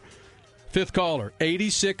 4. Fifth caller,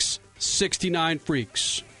 8669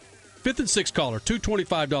 Freaks. Fifth and sixth caller, two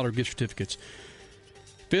 $25 gift certificates.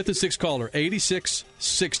 Fifth and sixth caller,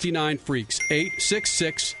 8669 Freaks.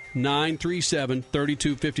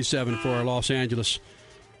 866-937-3257 for our Los Angeles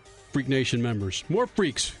Freak Nation members. More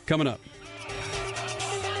Freaks coming up.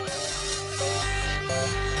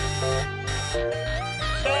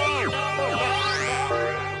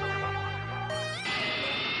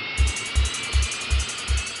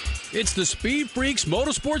 It's the Speed Freaks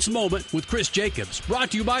Motorsports Moment with Chris Jacobs,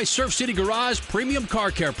 brought to you by Surf City Garage Premium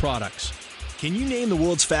Car Care Products. Can you name the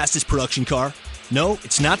world's fastest production car? No,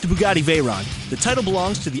 it's not the Bugatti Veyron. The title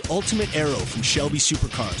belongs to the Ultimate Aero from Shelby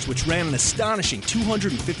Supercars, which ran an astonishing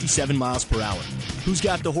 257 miles per hour. Who's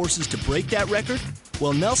got the horses to break that record?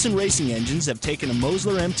 Well, Nelson Racing Engines have taken a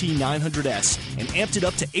Mosler MT 900S and amped it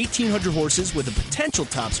up to 1,800 horses with a potential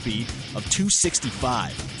top speed of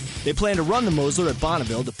 265. They plan to run the Mosler at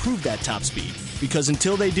Bonneville to prove that top speed, because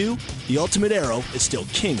until they do, the Ultimate Aero is still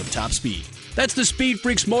king of top speed. That's the Speed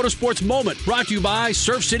Freaks Motorsports Moment, brought to you by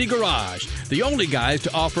Surf City Garage, the only guys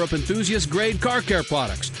to offer up enthusiast-grade car care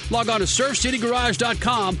products. Log on to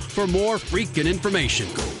surfcitygarage.com for more freaking information.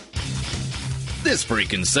 This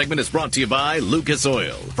freaking segment is brought to you by Lucas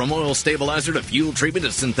Oil. From oil stabilizer to fuel treatment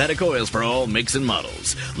to synthetic oils for all makes and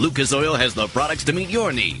models, Lucas Oil has the products to meet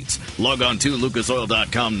your needs. Log on to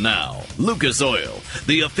lucasoil.com now. Lucas Oil,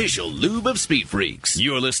 the official lube of Speed Freaks.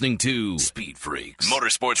 You're listening to Speed Freaks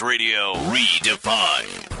Motorsports Radio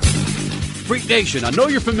Redefined. Freak Nation, I know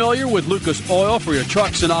you're familiar with Lucas Oil for your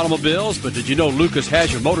trucks and automobiles, but did you know Lucas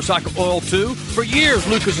has your motorcycle oil too? For years,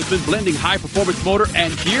 Lucas has been blending high-performance motor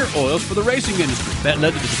and gear oils for the racing industry. That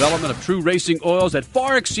led to the development of true racing oils that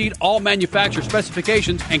far exceed all manufacturer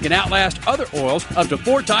specifications and can outlast other oils up to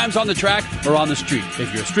 4 times on the track or on the street.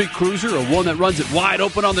 If you're a street cruiser or one that runs it wide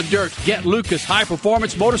open on the dirt, get Lucas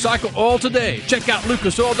high-performance motorcycle oil today. Check out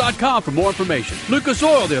lucasoil.com for more information. Lucas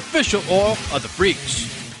Oil, the official oil of the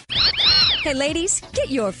freaks. Hey, ladies, get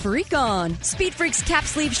your freak on. Speed Freaks cap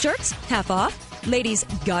sleeve shirts, half off. Ladies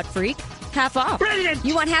got freak, half off. Brilliant!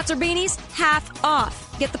 You want hats or beanies? Half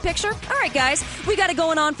off. Get the picture? All right, guys, we got it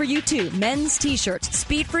going on for you, too. Men's T-shirts,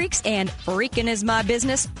 Speed Freaks, and Freakin' is my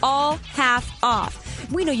business, all half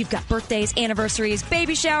off. We know you've got birthdays, anniversaries,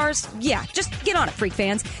 baby showers. Yeah, just get on it, freak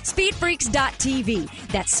fans. SpeedFreaks.tv.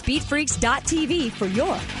 That's SpeedFreaks.tv for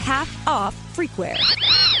your half off freakwear.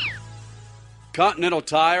 Continental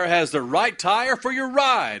Tire has the right tire for your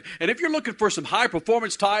ride. And if you're looking for some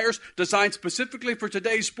high-performance tires designed specifically for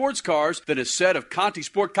today's sports cars, then a set of Conti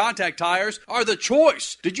Sport Contact tires are the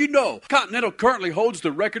choice. Did you know Continental currently holds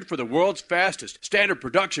the record for the world's fastest standard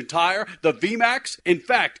production tire, the VMAX? In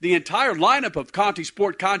fact, the entire lineup of Conti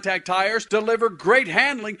Sport Contact tires deliver great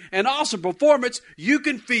handling and awesome performance you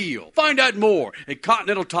can feel. Find out more at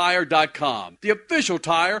ContinentalTire.com, the official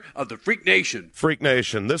tire of the Freak Nation. Freak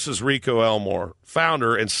Nation, this is Rico Elmore. Moore,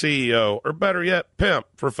 founder and CEO, or better yet, pimp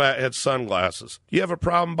for Fathead Sunglasses. You have a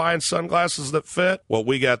problem buying sunglasses that fit? Well,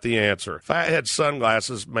 we got the answer. Fathead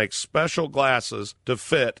Sunglasses makes special glasses to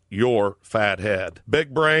fit your fat head.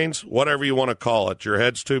 Big brains, whatever you want to call it. Your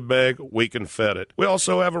head's too big, we can fit it. We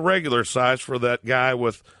also have a regular size for that guy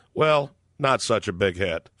with, well, not such a big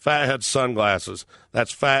head. Fathead Sunglasses.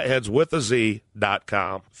 That's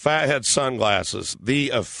fatheadswithaz.com. Fathead Sunglasses, the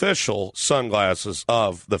official sunglasses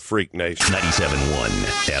of the Freak Nation.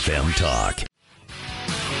 97.1 FM Talk.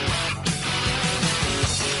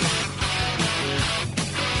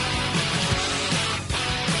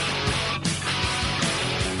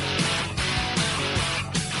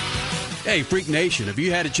 Hey, Freak Nation, have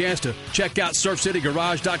you had a chance to check out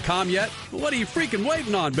SurfCityGarage.com yet? What are you freaking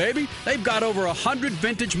waiting on, baby? They've got over 100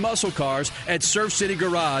 vintage muscle cars at Surf City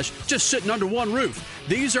Garage just sitting under one roof.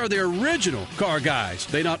 These are the original car guys.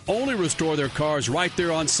 They not only restore their cars right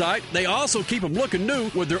there on site, they also keep them looking new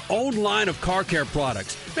with their own line of car care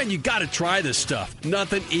products. Man, you got to try this stuff.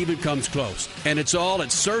 Nothing even comes close. And it's all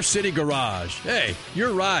at Surf City Garage. Hey,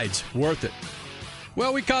 your ride's worth it.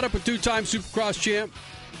 Well, we caught up with two-time Supercross champ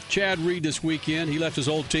Chad Reed this weekend. He left his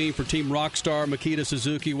old team for Team Rockstar Makita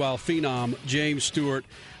Suzuki, while phenom James Stewart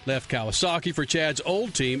left Kawasaki for Chad's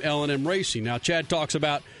old team, L&M Racing. Now, Chad talks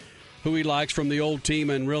about who he likes from the old team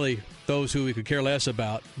and really those who he could care less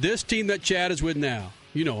about. This team that Chad is with now,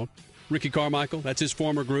 you know him, Ricky Carmichael, that's his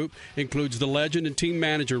former group, includes the legend and team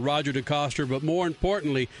manager Roger DeCoster, but more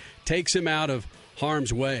importantly, takes him out of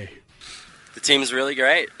harm's way. The team's really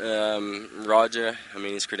great. Roger,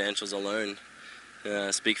 his credentials alone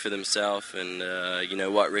speak for themselves, and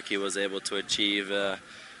what Ricky was able to achieve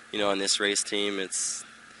on this race team, it's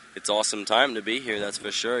awesome time to be here, that's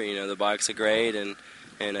for sure. The bikes are great, and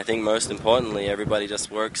I think most importantly, everybody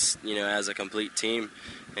just works as a complete team,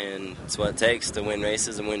 and it's what it takes to win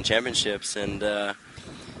races and win championships. And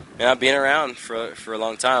I've been around for a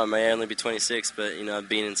long time. I may only be 26, but I've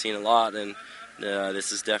been and seen a lot, and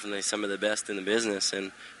this is definitely some of the best in the business, and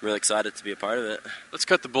I'm really excited to be a part of it. Let's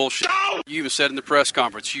cut the bullshit. You even said in the press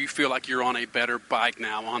conference you feel like you're on a better bike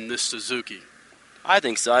now on this Suzuki. I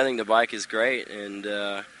think so. I think the bike is great, and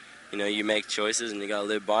you make choices and you got to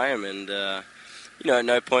live by them. And at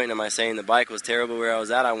no point am I saying the bike was terrible where I was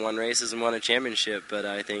at. I won races and won a championship, but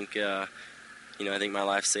I think I think my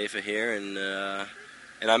life's safer here,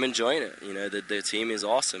 and I'm enjoying it. The team is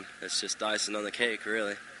awesome. It's just icing on the cake,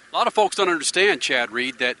 really. A lot of folks don't understand, Chad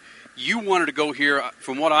Reed, that you wanted to go here.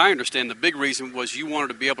 From what I understand, the big reason was you wanted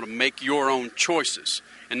to be able to make your own choices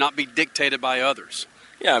and not be dictated by others.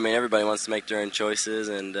 Yeah, everybody wants to make their own choices,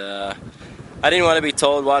 and I didn't want to be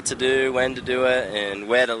told what to do, when to do it, and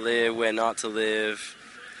where to live, where not to live,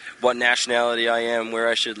 what nationality I am, where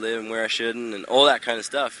I should live and where I shouldn't, and all that kind of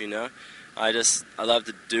stuff, I love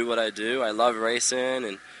to do what I do. I love racing,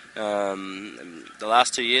 and the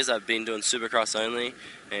last 2 years I've been doing Supercross only,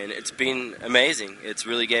 and it's been amazing. It's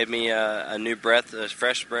really gave me a new breath, a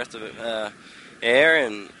fresh breath of air,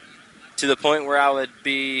 and to the point where I would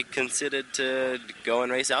be considered to go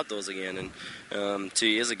and race outdoors again. And 2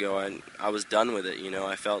 years ago, I was done with it.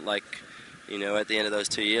 I felt like, at the end of those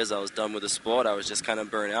 2 years, I was done with the sport. I was just kind of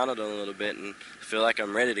burnt out on it a little bit, and I feel like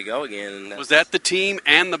I'm ready to go again. And was that the team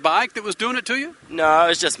and the bike that was doing it to you? No, it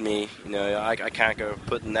was just me. I can't go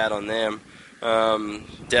putting that on them.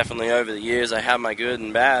 Definitely over the years, I have my good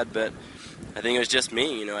and bad, but I think it was just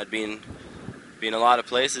me. I'd been a lot of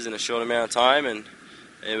places in a short amount of time, and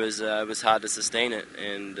it was hard to sustain it.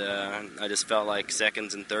 And I just felt like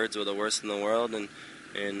seconds and thirds were the worst in the world, and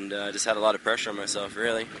I just had a lot of pressure on myself,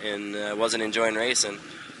 really, and I wasn't enjoying racing.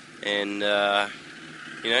 And now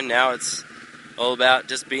it's all about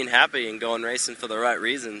just being happy and going racing for the right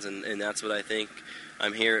reasons, and that's what I think.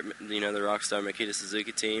 I'm here at the Rockstar Makita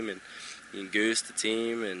Suzuki team, and Goose, the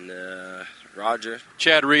team, and Roger.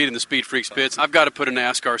 Chad Reed in the SpeedFreaks pits. I've got to put a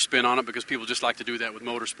NASCAR spin on it because people just like to do that with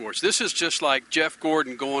motorsports. This is just like Jeff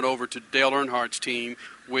Gordon going over to Dale Earnhardt's team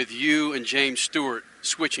with you and James Stewart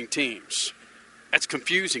switching teams. That's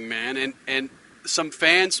confusing, man, and some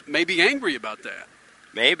fans may be angry about that.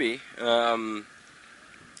 Maybe. Fans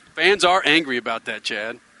are angry about that,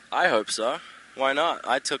 Chad. I hope so. Why not?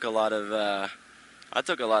 I took a lot of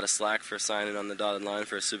slack for signing on the dotted line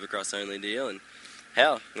for a Supercross only deal, and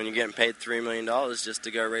hell, when you're getting paid $3 million just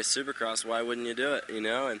to go race Supercross, why wouldn't you do it?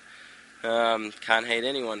 And can't hate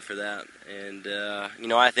anyone for that. And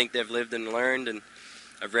I think they've lived and learned, and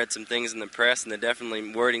I've read some things in the press, and they're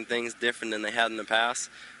definitely wording things different than they had in the past,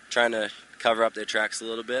 trying to cover up their tracks a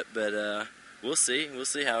little bit. But we'll see. We'll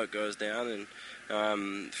see how it goes down.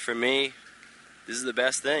 And for me, this is the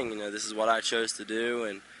best thing. This is what I chose to do,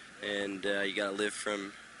 and you got to live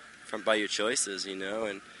from by your choices, you know.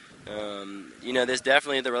 And there's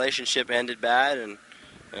definitely the relationship ended bad, and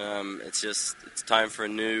it's time for a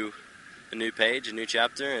new page, a new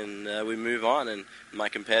chapter, and we move on. And my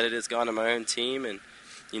competitor's gone to my own team, and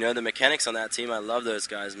the mechanics on that team, I love those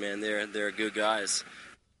guys, man. They're good guys.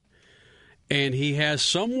 And he has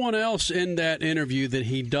someone else in that interview that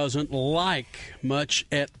he doesn't like much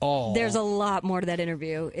at all. There's a lot more to that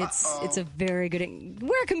interview. It's a very good.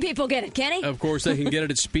 Where can people get it, Kenny? Of course, they can get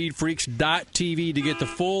it at SpeedFreaks.tv to get the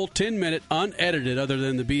full 10-minute unedited, other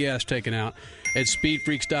than the BS taken out, at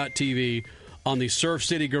SpeedFreaks.tv on the Surf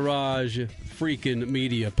City Garage freaking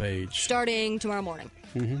media page. Starting tomorrow morning.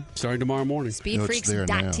 Mm-hmm. Starting tomorrow morning.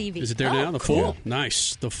 SpeedFreaks.tv. Is it there now? The cool. full?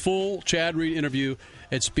 Nice. The full Chad Reed interview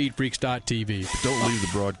at SpeedFreaks.tv. Don't leave the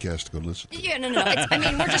broadcast to go listen to it. Yeah, no.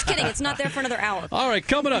 We're just kidding. It's not there for another hour. All right,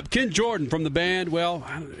 coming up, Ken Jordan from the band,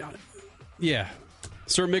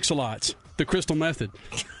 Sir Mix-a-Lots, the Crystal Method.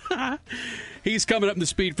 He's coming up in the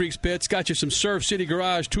Speed Freaks pits. Got you some Surf City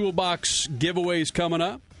Garage Toolbox giveaways coming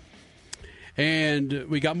up. And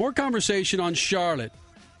we got more conversation on Charlotte,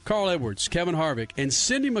 Carl Edwards, Kevin Harvick, and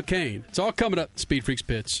Cindy McCain. It's all coming up in Speed Freaks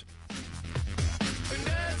pits.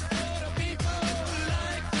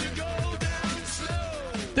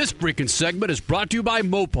 This freaking segment is brought to you by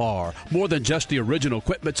Mopar. More than just the original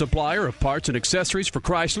equipment supplier of parts and accessories for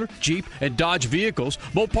Chrysler, Jeep, and Dodge vehicles,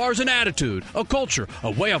 Mopar's an attitude, a culture, a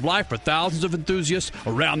way of life for thousands of enthusiasts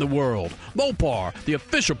around the world. Mopar, the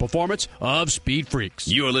official performance of Speed Freaks.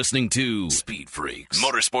 You're listening to Speed Freaks,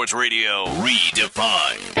 Motorsports Radio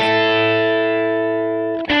redefined.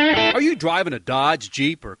 Are you driving a Dodge,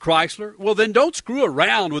 Jeep, or Chrysler? Well, then don't screw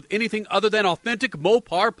around with anything other than authentic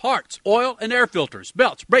Mopar parts. Oil and air filters,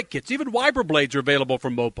 belts, brake kits, even wiper blades are available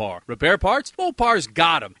from Mopar. Repair parts? Mopar's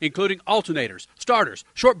got them, including alternators, starters,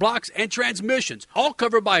 short blocks, and transmissions, all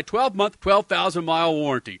covered by a 12-month, 12,000-mile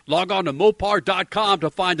warranty. Log on to Mopar.com to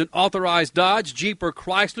find an authorized Dodge, Jeep, or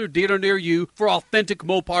Chrysler dealer near you for authentic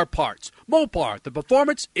Mopar parts. Mopar, the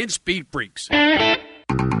performance in Speed Freaks.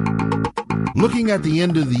 Looking at the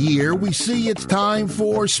end of the year, we see it's time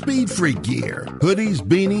for Speed Freak gear. Hoodies,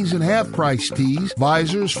 beanies, and half-price tees,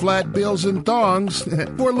 visors, flat bills, and thongs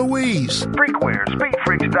for Louise. Freakware,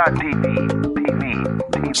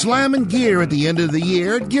 SpeedFreaks.tv. Slamming gear at the end of the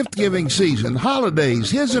year, gift-giving season,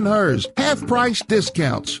 holidays, his and hers, half-price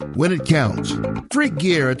discounts when it counts. Freak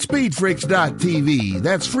gear at SpeedFreaks.tv.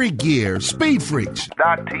 That's freak gear,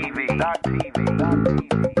 SpeedFreaks.tv.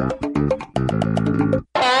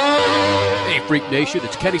 Hey, Freak Nation,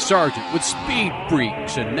 it's Kenny Sargent with Speed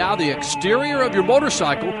Freaks, and now the exterior of your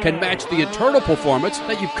motorcycle can match the internal performance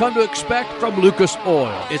that you've come to expect from Lucas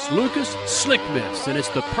Oil. It's Lucas Slick Mist, and it's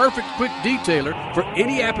the perfect quick detailer for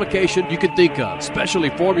any application you can think of, specially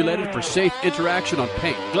formulated for safe interaction on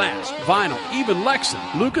paint, glass, vinyl, even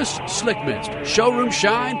Lexan. Lucas Slick Mist, showroom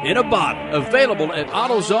shine in a bottle, available at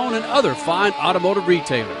AutoZone and other fine automotive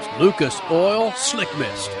retailers. Lucas Oil Slick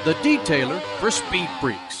Mist, the detailer for Speed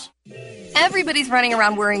Freaks. Everybody's running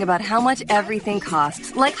around worrying about how much everything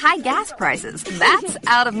costs, like high gas prices. That's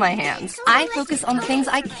out of my hands. I focus on the things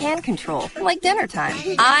I can control, like dinner time.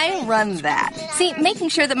 I run that. See, making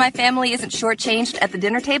sure that my family isn't shortchanged at the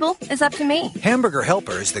dinner table is up to me. Hamburger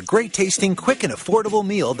Helper is the great-tasting, quick, and affordable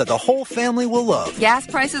meal that the whole family will love. Gas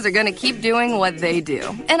prices are going to keep doing what they do,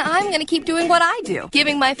 and I'm going to keep doing what I do,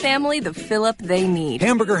 giving my family the fill-up they need.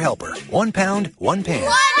 Hamburger Helper. 1 pound, 1 pan.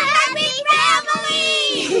 One happy family!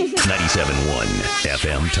 97.1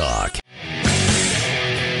 FM Talk.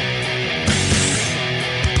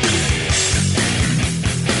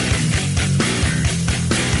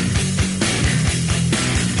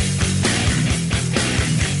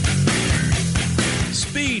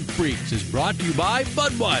 Speed Freaks is brought to you by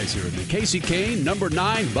Budweiser and the Casey Kane No. 9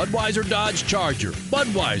 Budweiser Dodge Charger.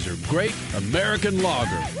 Budweiser, great American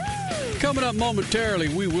lager. Coming up momentarily,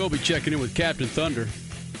 we will be checking in with Captain Thunder.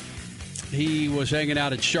 He was hanging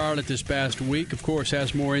out at Charlotte this past week. Of course,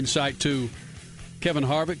 has more insight to Kevin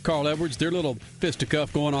Harvick, Carl Edwards, their little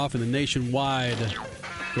fisticuff going off in the Nationwide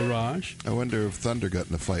garage. I wonder if Thunder got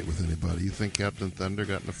in a fight with anybody. You think Captain Thunder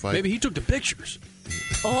got in a fight? Maybe he took the pictures.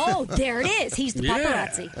 Oh, there it is. He's the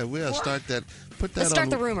paparazzi. We'll start that. Put that Let's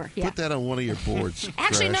start the rumor. Yeah. Put that on one of your boards.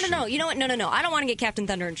 Actually, no. You know what? No. I don't want to get Captain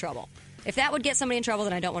Thunder in trouble. If that would get somebody in trouble,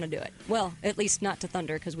 then I don't want to do it. Well, at least not to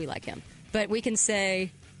Thunder because we like him. But we can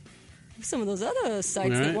say some of those other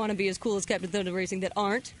sites that want to be as cool as Captain Thunder Racing that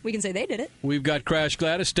aren't. We can say they did it. We've got Crash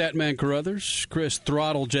Gladys, Statman Carruthers, Chris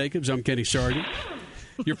Throttle Jacobs. I'm Kenny Sargent.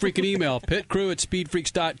 Your freaking email, pitcrew at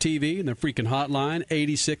speedfreaks.tv, and the freaking hotline,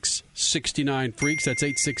 8669 Freaks. That's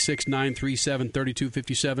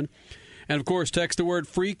 866-937-3257. And, of course, text the word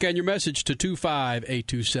freak and your message to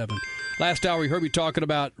 25827. Last hour, you heard me talking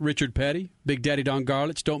about Richard Petty, Big Daddy Don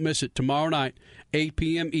Garlits. Don't miss it. Tomorrow night, 8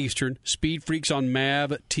 p.m. Eastern, Speed Freaks on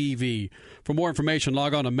MAV TV. For more information,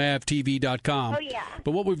 log on to mavtv.com. Oh, yeah.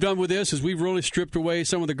 But what we've done with this is we've really stripped away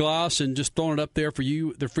some of the gloss and just thrown it up there for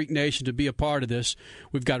you, the Freak Nation, to be a part of this.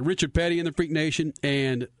 We've got Richard Petty in the Freak Nation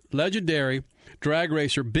and legendary drag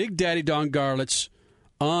racer Big Daddy Don Garlits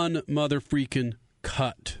unmother-freaking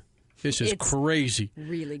cut. This is crazy.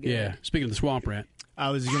 Really good. Yeah. Speaking of the Swamp Rat. I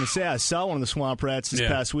was going to say, I saw one of the Swamp Rats this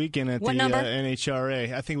past weekend at what the number?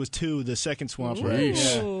 NHRA. I think it was 2, the second Swamp Ooh, Rat.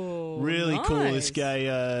 Yeah. Really nice. cool. This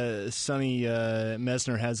guy, Sonny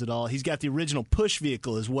Mesner, has it all. He's got the original push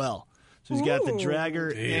vehicle as well. So he's got the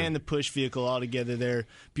dragger and the push vehicle all together there.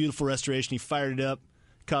 Beautiful restoration. He fired it up.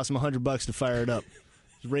 Cost him $100 to fire it up.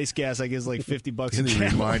 Race gas, I guess, like $50 a And he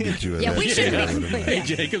gallon. reminded you of Yeah, that. we shouldn't be. Hey,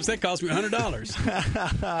 Jacobs, that cost me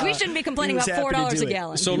 $100. We shouldn't be complaining He about was happy to $4 do a it.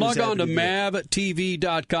 gallon. So He was log on to happy to do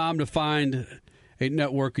mavtv.com to find a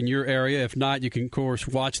network in your area. If not, you can, of course,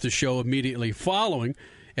 watch the show immediately following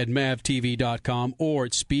at mavtv.com or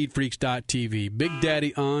at speedfreaks.tv. Big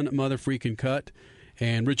Daddy on Mother Freaking Cut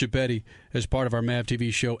and Richard Petty as part of our Mav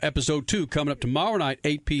TV show. Episode 2 coming up tomorrow night,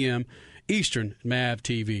 8 p.m. Eastern, Mav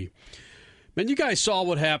TV. Man, you guys saw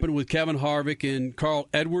what happened with Kevin Harvick and Carl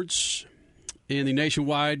Edwards in the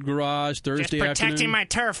Nationwide garage Thursday afternoon. Just protecting my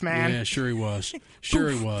turf, man. Yeah, sure he was. Sure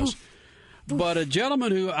he was. But a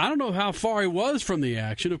gentleman who, I don't know how far he was from the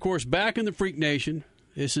action, of course, back in the Freak Nation,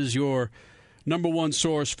 this is your number one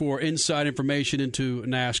source for inside information into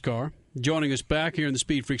NASCAR. Joining us back here in the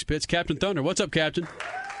Speed Freaks pits, Captain Thunder. What's up, Captain?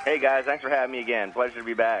 Hey, guys. Thanks for having me again. Pleasure to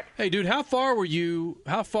be back. Hey, dude, how far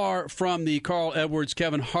from the Carl Edwards,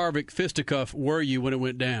 Kevin Harvick fisticuff were you when it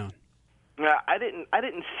went down? I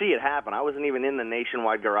didn't see it happen. I wasn't even in the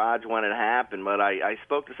Nationwide garage when it happened, but I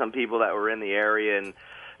spoke to some people that were in the area, and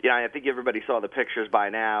I think everybody saw the pictures by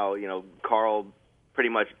now. Carl pretty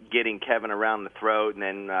much getting Kevin around the throat, and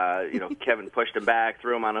then Kevin pushed him back,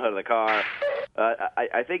 threw him on the hood of the car.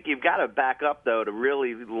 I think you've got to back up, though, to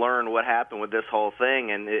really learn what happened with this whole thing.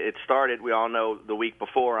 And it started, we all know, the week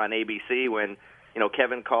before on ABC when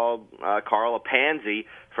Kevin called Carl a pansy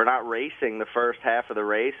for not racing the first half of the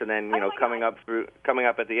race, and then coming up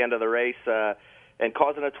at the end of the race and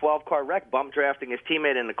causing a 12-car wreck, bump drafting his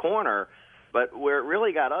teammate in the corner. But where it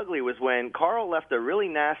really got ugly was when Carl left a really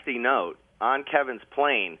nasty note on Kevin's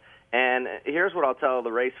plane. And here's what I'll tell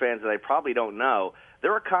the race fans that they probably don't know.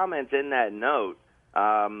 There were comments in that note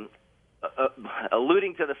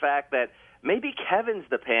alluding to the fact that maybe Kevin's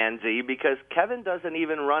the pansy because Kevin doesn't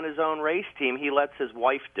even run his own race team. He lets his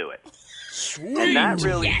wife do it. Sweet. And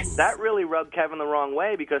that really rubbed Kevin the wrong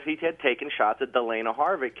way because he had taken shots at Delana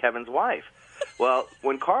Harvick, Kevin's wife. Well,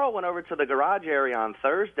 when Carl went over to the garage area on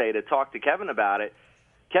Thursday to talk to Kevin about it,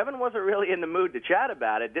 Kevin wasn't really in the mood to chat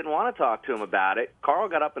about it, didn't want to talk to him about it. Carl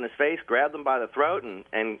got up in his face, grabbed him by the throat,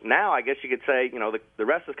 and now I guess you could say, the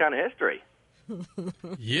rest is kind of history.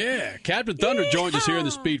 Yeah. Captain Thunder joins us here in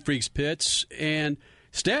the Speed Freaks pits, and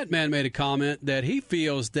Statman made a comment that he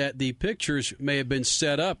feels that the pictures may have been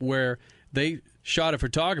set up where they shot a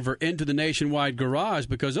photographer into the Nationwide garage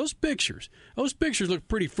because those pictures look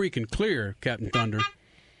pretty freaking clear, Captain Thunder.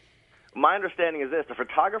 My understanding is this. The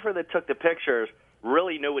photographer that took the pictures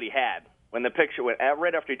really knew what he had. When the picture went,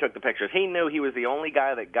 right after he took the pictures, he knew he was the only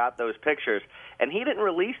guy that got those pictures, and he didn't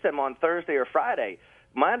release them on Thursday or Friday.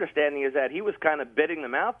 My understanding is that he was kind of bidding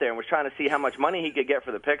them out there and was trying to see how much money he could get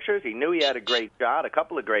for the pictures. He knew he had a great shot, a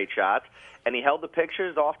couple of great shots, and he held the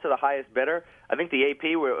pictures off to the highest bidder. I think the AP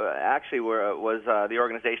was the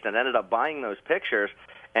organization that ended up buying those pictures.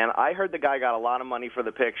 And I heard the guy got a lot of money for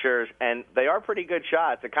the pictures, and they are pretty good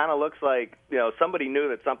shots. It kind of looks like somebody knew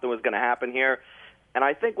that something was going to happen here. And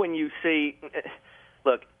I think when you see,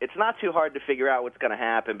 look, it's not too hard to figure out what's going to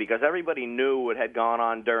happen because everybody knew what had gone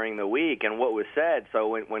on during the week and what was said.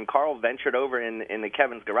 So when Carl ventured over in the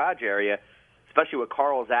Kevin's garage area, especially with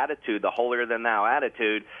Carl's attitude, the holier-than-thou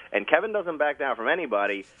attitude, and Kevin doesn't back down from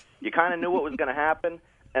anybody, you kind of knew what was going to happen.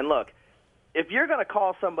 And look, if you're going to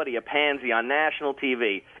call somebody a pansy on national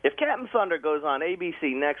TV, if Captain Thunder goes on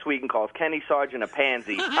ABC next week and calls Kenny Sargent a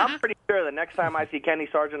pansy, I'm pretty sure the next time I see Kenny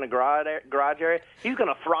Sargent in the garage area, he's going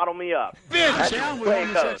to throttle me up. Bitch!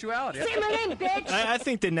 Bitch! I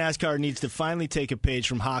think that NASCAR needs to finally take a page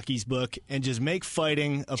from hockey's book and just make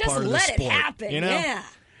fighting a part of the sport. Just let it happen, yeah.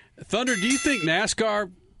 Thunder, do you think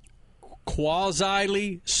NASCAR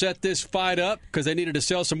quasi-ly set this fight up because they needed to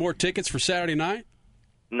sell some more tickets for Saturday night?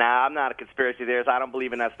 Nah, I'm not a conspiracy theorist. I don't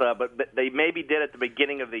believe in that stuff. But they maybe did at the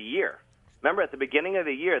beginning of the year. Remember, at the beginning of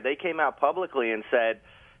the year, they came out publicly and said,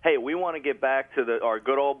 hey, we want to get back to our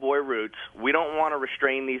good old boy roots. We don't want to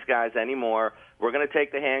restrain these guys anymore. We're going to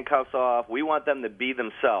take the handcuffs off. We want them to be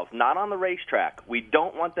themselves, not on the racetrack. We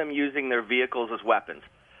don't want them using their vehicles as weapons.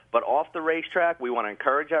 But off the racetrack, we want to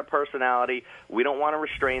encourage that personality. We don't want to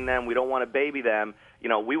restrain them. We don't want to baby them. You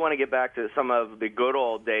know, we want to get back to some of the good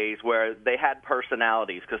old days where they had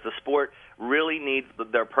personalities, because the sport really needs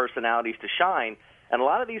their personalities to shine. And a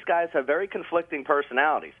lot of these guys have very conflicting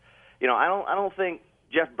personalities. You know, I don't think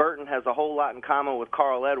Jeff Burton has a whole lot in common with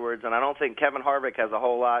Carl Edwards, and I don't think Kevin Harvick has a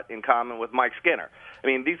whole lot in common with Mike Skinner. I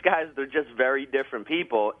mean, these guys, they're just very different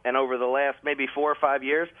people, and over the last maybe 4 or 5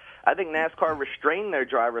 years, I think NASCAR restrained their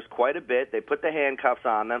drivers quite a bit. They put the handcuffs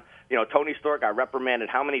on them. You know, Tony Stewart got reprimanded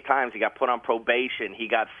how many times? He got put on probation. He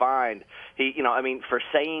got fined. For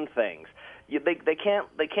saying things. They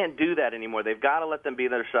can't do that anymore. They've got to let them be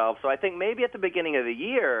themselves. So I think maybe at the beginning of the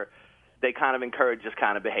year, they kind of encourage this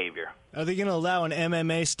kind of behavior. Are they going to allow an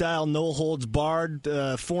MMA-style, no-holds-barred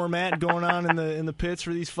format going on in the pits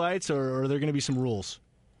for these fights, or are there going to be some rules?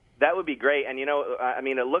 That would be great. And,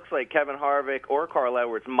 it looks like Kevin Harvick or Carl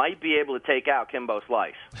Edwards might be able to take out Kimbo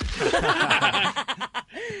Slice.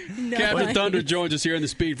 Captain Thunder joins us here in the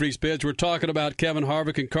Speed Freaks pitch. We're talking about Kevin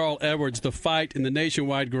Harvick and Carl Edwards, the fight in the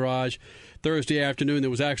Nationwide Garage Thursday afternoon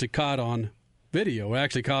that was actually caught on video,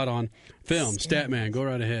 actually caught on film. Statman, go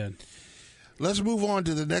right ahead. Let's move on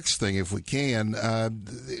to the next thing, if we can.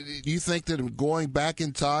 Do you think that going back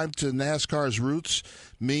in time to NASCAR's roots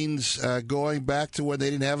means going back to when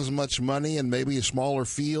they didn't have as much money and maybe smaller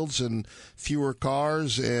fields and fewer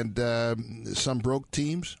cars and some broke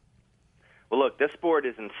teams? Well, look, this sport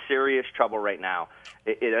is in serious trouble right now.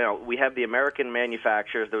 We have the American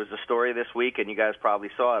manufacturers. There was a story this week, and you guys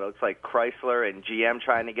probably saw it. It looks like Chrysler and GM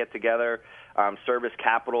trying to get together. Service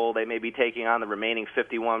Capital, they may be taking on the remaining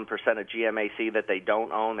 51% of GMAC that they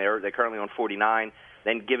don't own. They currently own 49%.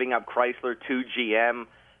 Then giving up Chrysler to GM.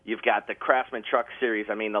 You've got the Craftsman Truck Series.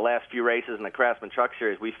 I mean, the last few races in the Craftsman Truck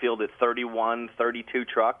Series, we fielded 31, 32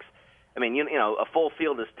 trucks. I mean, a full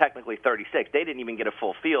field is technically 36. They didn't even get a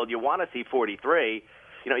full field. You want to see 43.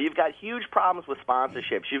 You've got huge problems with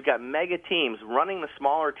sponsorships. You've got mega teams running the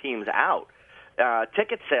smaller teams out.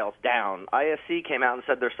 Ticket sales down. ISC came out and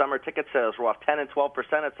said their summer ticket sales were off 10 and 12%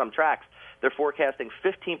 at some tracks. They're forecasting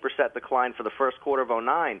 15% decline for the first quarter of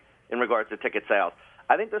 2009 in regards to ticket sales.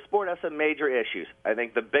 I think the sport has some major issues. I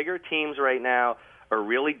think the bigger teams right now are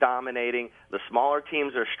really dominating. The smaller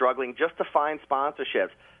teams are struggling just to find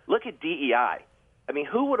sponsorships. Look at DEI. I mean,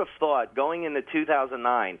 who would have thought going into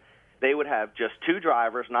 2009 they would have just 2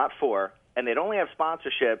 drivers, not 4, and they'd only have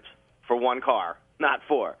sponsorships for 1 car, not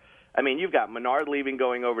 4. I mean, you've got Menard leaving,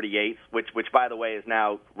 going over to Yates, which by the way, is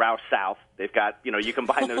now Roush South. They've got, you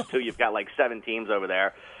combine those two, you've got like 7 teams over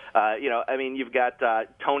there. You've got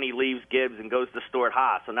Tony leaves Gibbs and goes to Stuart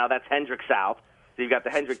Haas, so now that's Hendrick South. So you've got the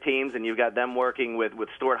Hendrick teams, and you've got them working with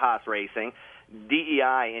Stuart Haas Racing.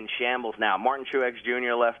 DEI in shambles now. Martin Truex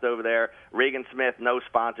Jr. left over there. Regan Smith, no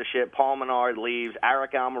sponsorship. Paul Menard leaves.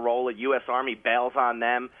 Eric Almirola, U.S. Army bails on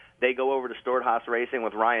them. They go over to Stuart Haas Racing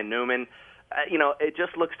with Ryan Newman. It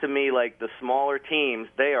just looks to me like the smaller teams,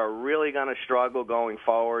 they are really going to struggle going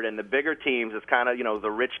forward, and the bigger teams, it's kind of,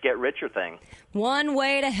 the rich get richer thing. One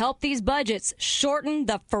way to help these budgets, shorten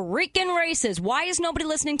the freaking races. Why is nobody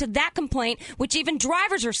listening to that complaint, which even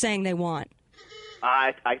drivers are saying they want?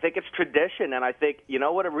 I think it's tradition, and I think,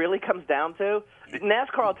 what it really comes down to?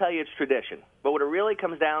 NASCAR will tell you it's tradition, but what it really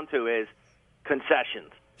comes down to is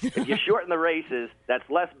concessions. If you shorten the races, that's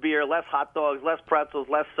less beer, less hot dogs, less pretzels,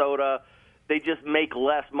 less soda. They just make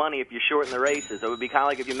less money if you shorten the races. It would be kind of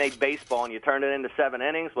like if you make baseball and you turn it into 7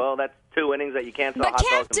 innings. Well, that's 2 innings that you can't sell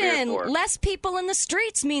hot dogs and beer for. Less people in the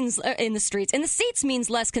streets means in the seats means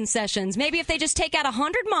less concessions. Maybe if they just take out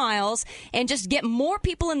 100 miles and just get more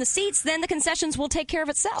people in the seats, then the concessions will take care of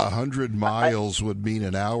itself. 100 miles would mean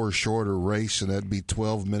an hour shorter race, and that'd be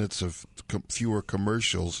 12 minutes of fewer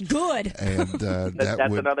commercials. Good. And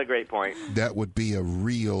that's another great point. That would be a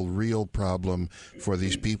real problem for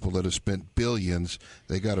these people that have spent billions.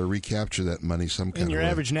 They got to recapture that money some kind of way. And your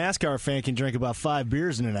average NASCAR fan can drink about 5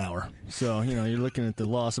 beers in an hour. So, you're looking at the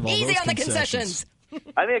loss of all Easy those on the concessions.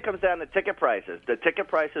 I think it comes down to ticket prices. The ticket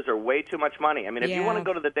prices are way too much money. I mean, if you want to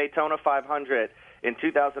go to the Daytona 500 in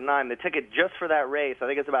 2009, the ticket just for that race, I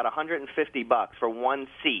think it's about $150 for one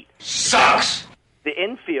seat. Sucks. The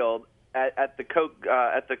infield at the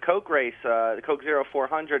Coke race, the Coke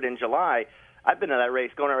 0400 in July, I've been to that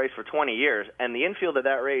race, going to that race for 20 years, and the infield of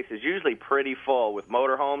that race is usually pretty full with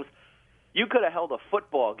motorhomes. You could have held a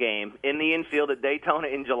football game in the infield at Daytona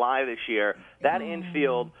in July this year. That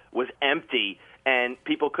infield was empty, and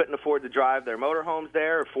people couldn't afford to drive their motorhomes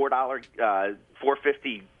there. $4,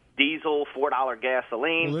 $4.50 diesel, $4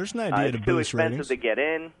 gasoline. Well, there's an idea it's to too boost expensive ratings. to get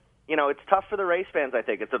in. It's tough for the race fans, I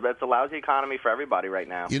think. It's a lousy economy for everybody right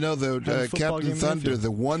now. Captain Thunder,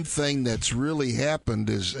 the one thing that's really happened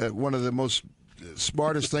is one of the most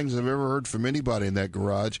smartest things I've ever heard from anybody in that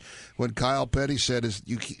garage. When Kyle Petty said,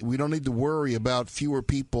 we don't need to worry about fewer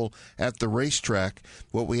people at the racetrack.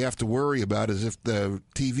 What we have to worry about is if the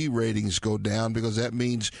TV ratings go down, because that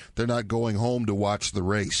means they're not going home to watch the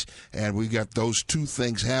race. And we got those two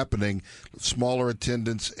things happening, smaller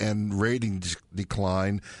attendance and ratings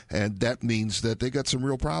decline, and that means that they got some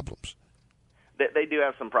real problems. They do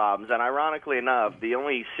have some problems, and ironically enough, the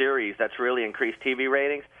only series that's really increased TV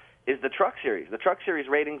ratings is the Truck Series. The Truck Series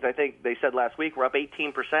ratings, I think they said last week, were up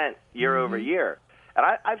 18% year over year. And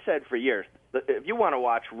I've said for years, if you want to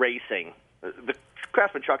watch racing, the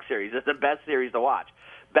Craftsman Truck Series is the best series to watch.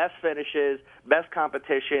 Best finishes, best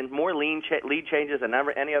competition, more lead changes than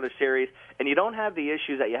any other series, and you don't have the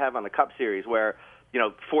issues that you have on the Cup Series where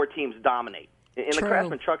 4 teams dominate. In the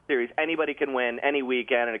Craftsman Truck Series, anybody can win any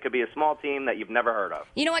weekend, and it could be a small team that you've never heard of.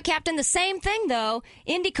 You know what, Captain? The same thing, though.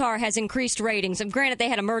 IndyCar has increased ratings. And granted, they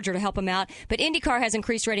had a merger to help them out, but IndyCar has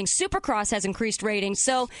increased ratings. Supercross has increased ratings.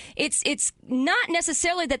 So it's not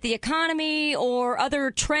necessarily that the economy or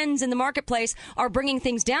other trends in the marketplace are bringing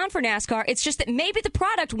things down for NASCAR. It's just that maybe the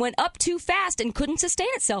product went up too fast and couldn't sustain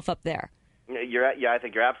itself up there. I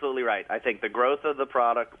think you're absolutely right. I think the growth of the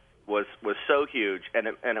product was so huge, and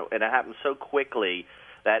it happened so quickly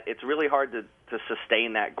that it's really hard to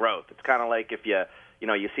sustain that growth. It's kind of like if you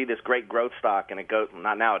see this great growth stock and it goes,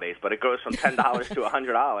 not nowadays, but it goes from $10 to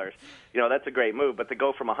 $100. That's a great move. But to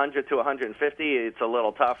go from $100 to $150, it's a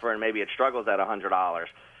little tougher, and maybe it struggles at $100.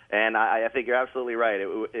 And I think you're absolutely right.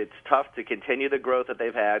 It's tough to continue the growth that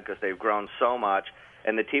they've had because they've grown so much,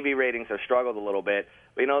 and the TV ratings have struggled a little bit.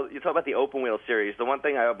 But, you talk about the open wheel series. The one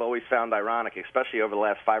thing I've always found ironic, especially over the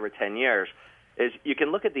last 5 or 10 years, is you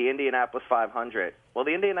can look at the Indianapolis 500. Well,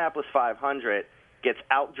 the Indianapolis 500 gets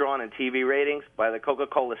outdrawn in TV ratings by the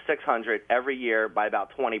Coca-Cola 600 every year by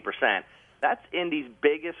about 20%. That's Indy's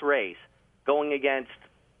biggest race going against,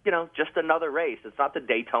 just another race. It's not the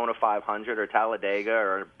Daytona 500 or Talladega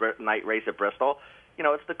or night race at Bristol.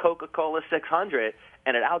 It's the Coca-Cola 600,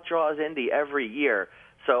 and it outdraws Indy every year.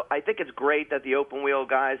 So I think it's great that the open wheel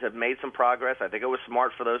guys have made some progress. I think it was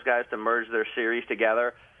smart for those guys to merge their series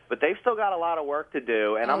together. But they've still got a lot of work to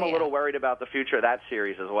do, and I'm a little worried about the future of that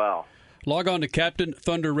series as well. Log on to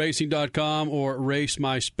CaptainThunderRacing.com or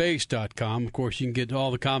RaceMySpace.com. Of course, you can get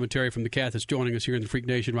all the commentary from the cat that's joining us here in the Freak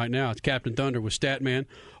Nation right now. It's Captain Thunder with Statman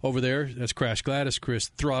over there. That's Crash Gladys, Chris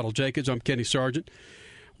Throttle Jacobs. I'm Kenny Sargent.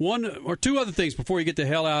 One or two other things before you get the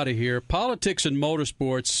hell out of here. Politics and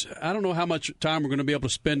motorsports. I don't know how much time we're going to be able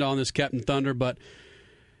to spend on this, Captain Thunder, but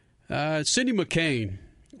Cindy McCain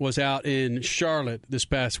was out in Charlotte this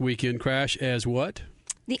past weekend, Crash, as what?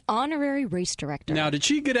 The honorary race director. Now, did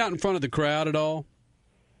she get out in front of the crowd at all?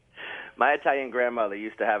 My Italian grandmother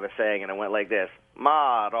used to have a saying, and it went like this: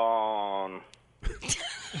 Madon.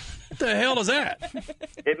 What the hell is that?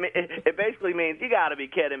 It basically means, you got to be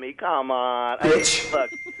kidding me. Come on. Look,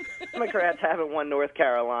 Democrats haven't won North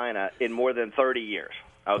Carolina in more than 30 years,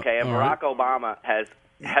 okay? And Barack Obama has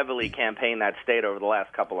heavily campaigned that state over the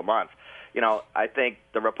last couple of months. I think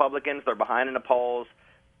the Republicans, they're behind in the polls.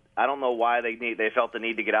 I don't know why they felt the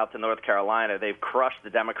need to get out to North Carolina. They've crushed the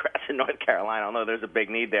Democrats in North Carolina. I don't know. There's a big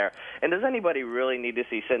need there. And does anybody really need to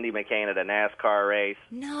see Cindy McCain at a NASCAR race?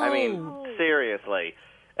 No. I mean, seriously.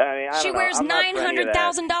 She wears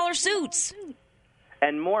 $900,000 suits.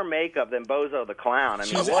 And more makeup than Bozo the Clown. I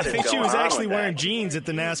mean, I think she was actually wearing jeans at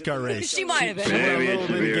the NASCAR race. She might have been. Maybe a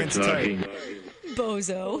little bit against tight.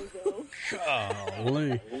 Bozo.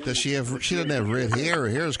 Golly. Does she have? She doesn't have red hair. Her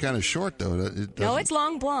hair is kind of short, though. No, it's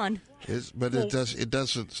long blonde. But it does.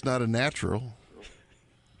 It's not a natural.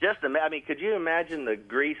 Could you imagine the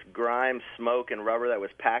grease, grime, smoke, and rubber that was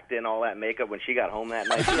packed in all that makeup when she got home that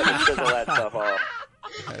night? She had to chisel that stuff off.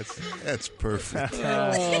 That's perfect.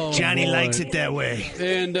 Johnny likes it that way.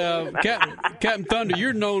 And Captain Thunder,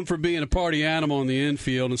 you're known for being a party animal in the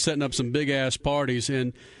infield and setting up some big ass parties.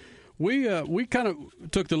 And we kind of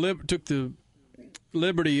took the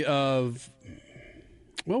liberty of.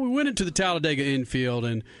 Well, we went into the Talladega infield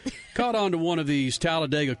and caught on to one of these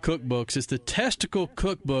Talladega cookbooks. It's the Testicle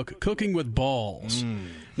Cookbook, Cooking with Balls.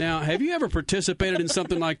 Now, have you ever participated in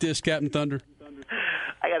something like this, Captain Thunder?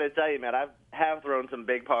 I got to tell you, man, I have thrown some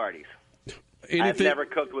big parties. I've never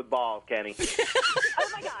cooked with balls, Kenny.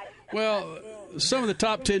 Oh, my God. Well, some of the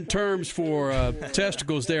top 10 terms for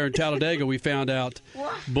testicles there in Talladega, we found out: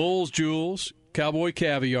 Bull's Jewels, cowboy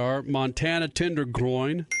caviar, Montana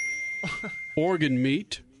tenderloin, Oregon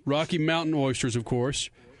meat, Rocky Mountain oysters, of course,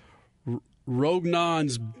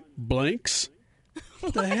 Rognon's blanks.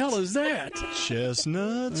 What the hell is that?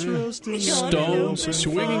 Chestnuts roasted, stone,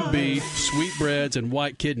 swinging beef, sweetbreads, and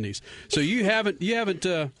white kidneys. So you haven't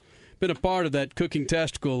been a part of that cooking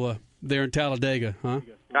testicle there in Talladega, huh?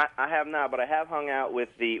 I have not, but I have hung out with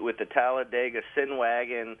the Talladega Sin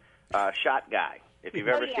Wagon shot guy. If you've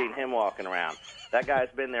ever seen him walking around, that guy's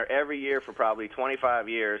been there every year for probably 25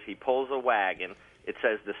 years. He pulls a wagon. It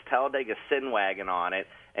says this Talladega Sin Wagon on it,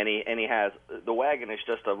 and he has the wagon is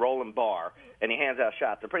just a rolling bar, and he hands out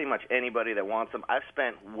shots to pretty much anybody that wants them. I've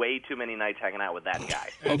spent way too many nights hanging out with that guy.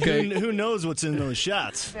 Okay, who knows what's in those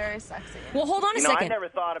shots? Very sexy. Well, hold on a second. I never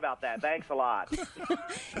thought about that. Thanks a lot.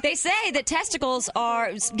 They say that testicles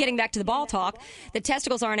are, getting back to the ball talk, the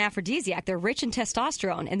testicles are an aphrodisiac. They're rich in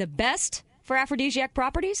testosterone, and the best for aphrodisiac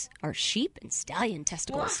properties are sheep and stallion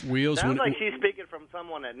testicles. Wheels. Sounds like she's speaking from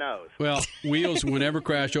someone that knows. Well, Wheels, whenever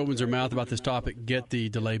Crash opens her mouth about this topic, get the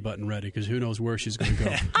delay button ready, because who knows where she's going to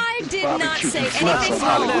go. I did not say anything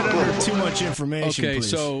wrong. Too much information, Okay, please.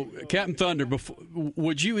 so Captain Thunder,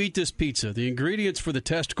 would you eat this pizza? The ingredients for the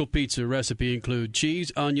testicle pizza recipe include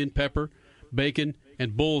cheese, onion, pepper, bacon,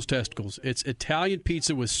 and bull's testicles. It's Italian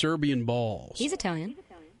pizza with Serbian balls. He's Italian.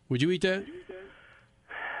 Would you eat that?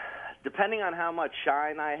 Depending on how much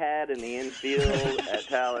shine I had in the infield at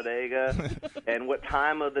Talladega and what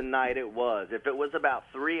time of the night it was. If it was about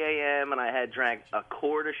 3 a.m. and I had drank a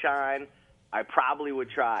quart of shine, I probably would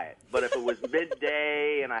try it. But if it was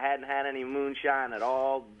midday and I hadn't had any moonshine at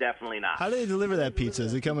all, definitely not. How do they deliver that pizza?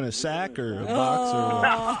 Does it come in a sack or a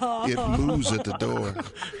box? It moves at the door.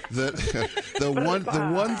 The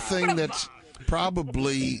one thing that's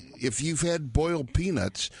probably, if you've had boiled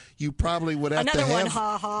peanuts, you probably would have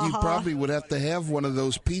probably would have to have one of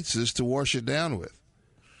those pizzas to wash it down with.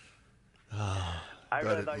 I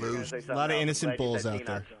really thought you were going to say something a lot of else. innocent bulls out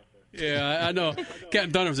there. Yeah, I know.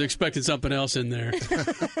 Captain Thunder was expecting something else in there.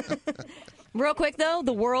 Real quick, though,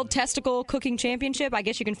 the World Testicle Cooking Championship, I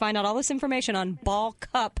guess you can find out all this information on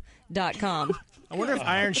ballcup.com. I wonder if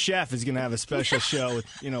Iron Chef is going to have a special show with,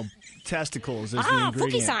 testicles as the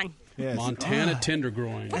ingredient. Fuki-san. Yes. Montana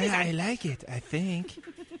tenderloin. I like it, I think.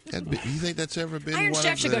 You think that's ever been Iron one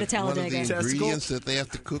Chef of should go to the Talladega. ingredients that they have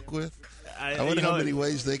to cook with? I wonder how many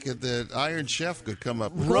ways the Iron Chef could come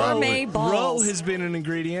up with. Gourmet balls. Roe has been an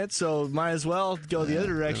ingredient, so might as well go the other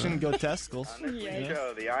direction and go testicles. On this week's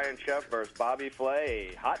show, the Iron Chef versus Bobby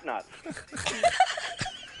Flay, hot nuts.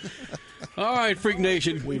 All right, Freak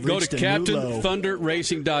Nation, go to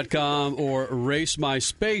CaptainThunderRacing.com or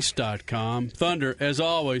RaceMySpace.com. Thunder, as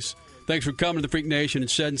always, thanks for coming to the Freak Nation and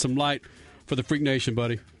shedding some light for the Freak Nation,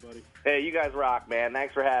 buddy. Hey, you guys rock, man.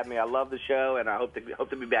 Thanks for having me. I love the show, and I hope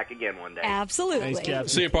to be back again one day. Absolutely. Thanks, Captain.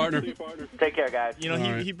 See you, partner. Take care, guys.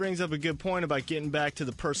 He brings up a good point about getting back to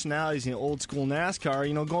the personalities in old school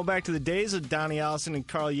NASCAR. Going back to the days of Donnie Allison and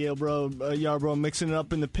Carl Yarbrough mixing it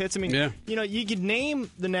up in the pits. I mean, you could name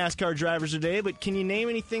the NASCAR drivers today, but can you name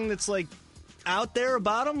anything that's like out there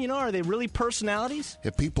about them? Are they really personalities? Yeah,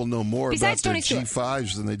 people know more Besides about their Tony Stewart.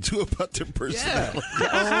 G5s than they do about their personality.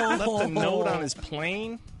 Left a note on his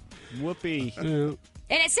plane. Whoopee. And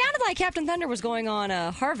it sounded like Captain Thunder was going on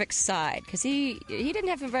Harvick's side, because he didn't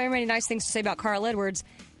have very many nice things to say about Carl Edwards.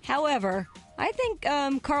 However, I think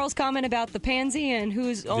Carl's comment about the pansy and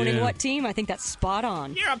who's owning what team, I think that's spot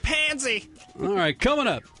on. You're a pansy. All right, coming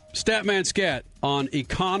up, Statman Scat on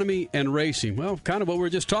economy and racing. Well, kind of what we were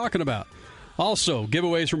just talking about. Also,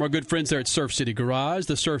 giveaways from our good friends there at Surf City Garage.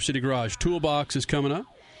 The Surf City Garage Toolbox is coming up.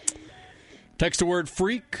 Text the word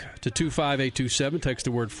FREAK to 25827. Text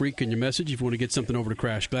the word FREAK in your message if you want to get something over to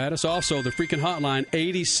Crash Gladys. Also, the freaking hotline,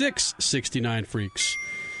 8669 Freaks.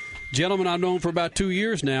 Gentleman I've known for about 2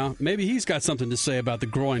 years now. Maybe he's got something to say about the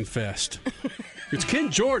Groin Fest. It's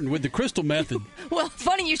Ken Jordan with the Crystal Method. Well,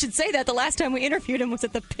 funny you should say that. The last time we interviewed him was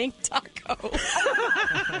at the Pink Taco.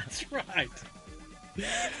 That's right.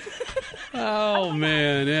 Oh,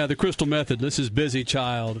 man. Yeah, the Crystal Method. This is Busy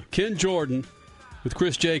Child. Ken Jordan with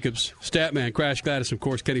Chris Jacobs, Statman, Crash Gladys, and, of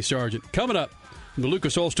course, Kenny Sargent. Coming up from the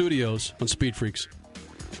Lucas Oil Studios on Speed Freaks.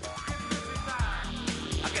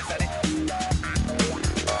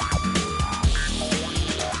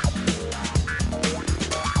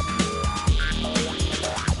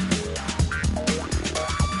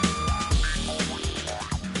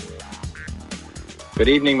 Good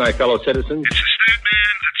evening, my fellow citizens.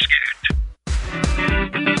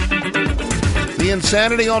 The The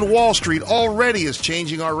insanity on Wall Street already is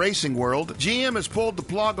changing our racing world. GM has pulled the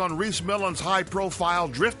plug on Reese Millen's high-profile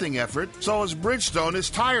drifting effort, so has Bridgestone, his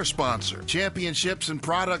tire sponsor. Championships and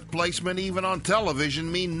product placement, even on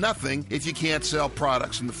television, mean nothing if you can't sell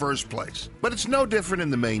products in the first place. But it's no different in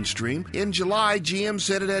the mainstream. In July, GM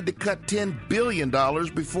said it had to cut $10 billion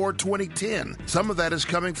before 2010. Some of that is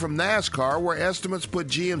coming from NASCAR, where estimates put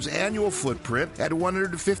GM's annual footprint at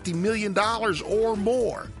 $150 million or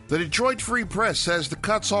more. The Detroit Free Press says the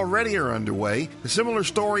cuts already are underway. A similar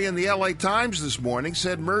story in the LA Times this morning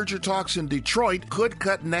said merger talks in Detroit could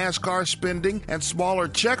cut NASCAR spending, and smaller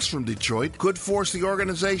checks from Detroit could force the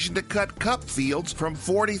organization to cut Cup fields from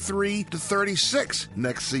 43 to 36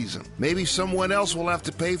 next season. Maybe someone else will have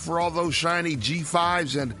to pay for all those shiny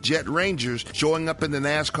G5s and Jet Rangers showing up in the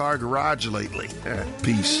NASCAR garage lately.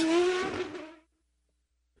 Peace.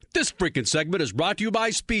 This freaking segment is brought to you by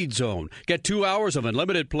Speed Zone. Get 2 hours of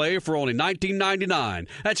unlimited play for only $19.99.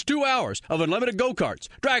 That's 2 hours of unlimited go-karts,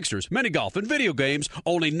 dragsters, mini golf, and video games,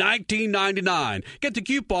 only $19.99. Get the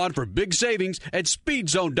coupon for big savings at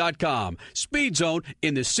SpeedZone.com. Speed Zone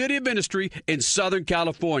in the City of Industry in Southern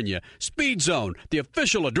California. Speed Zone, the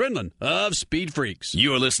official adrenaline of Speed Freaks.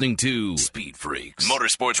 You're listening to Speed Freaks,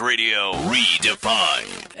 Motorsports Radio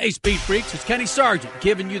redefined. Hey, Speed Freaks, it's Kenny Sargent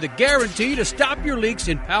giving you the guarantee to stop your leaks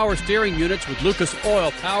in power steering units with Lucas Oil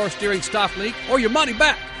Power Steering Stop Leak or your money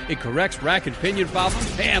back. It corrects rack and pinion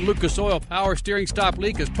problems, and Lucas Oil Power Steering Stop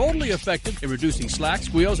Leak is totally effective in reducing slack,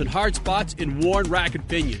 squeals, and hard spots in worn rack and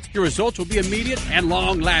pinions. Your results will be immediate and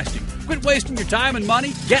long-lasting. Quit wasting your time and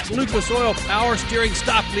money. Get Lucas Oil Power Steering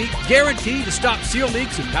Stop Leak, guaranteed to stop seal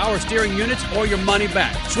leaks in power steering units or your money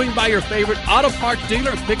back. Swing by your favorite auto parts dealer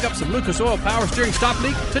and pick up some Lucas Oil Power Steering Stop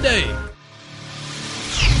Leak today.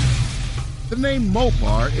 The name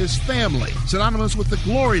Mopar is family, synonymous with the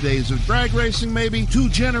glory days of drag racing maybe 2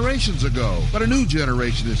 generations ago. But a new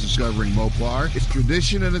generation is discovering Mopar, its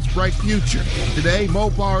tradition, and its bright future. Today,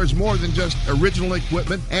 Mopar is more than just original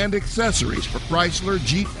equipment and accessories for Chrysler,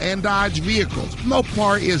 Jeep, and Dodge vehicles.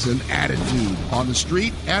 Mopar is an attitude on the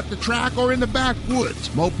street, at the track, or in the backwoods.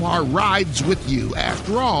 Mopar rides with you.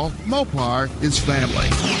 After all, Mopar is family.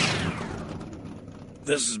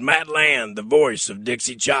 This is Matt Land, the voice of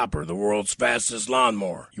Dixie Chopper, the world's fastest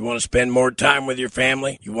lawnmower. You want to spend more time with your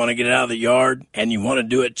family? You want to get out of the yard? And you want to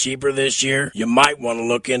do it cheaper this year? You might want to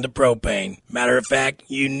look into propane. Matter of fact,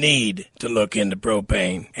 you need to look into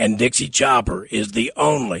propane. And Dixie Chopper is the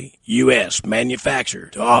only U.S. manufacturer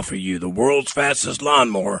to offer you the world's fastest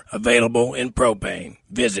lawnmower available in propane.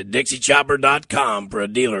 Visit DixieChopper.com for a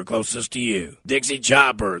dealer closest to you. Dixie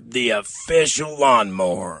Chopper, the official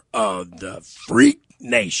lawnmower of the Freak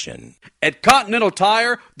Nation. At Continental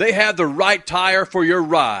Tire, they have the right tire for your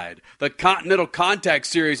ride. The Continental Contact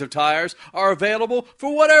series of tires are available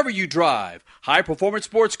for whatever you drive. High-performance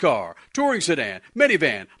sports car, touring sedan,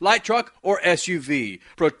 minivan, light truck, or SUV.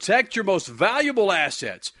 Protect your most valuable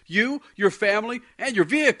assets, you, your family, and your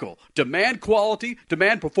vehicle. Demand quality,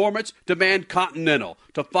 demand performance, demand Continental.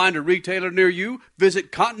 To find a retailer near you,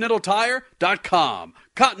 visit ContinentalTire.com.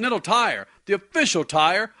 Continental Tire, the official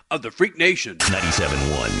tire of the Freak Nation. 97.1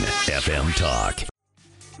 FM Talk.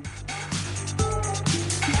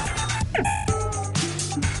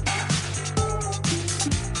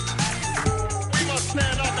 We must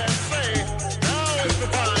stand up and say, now is the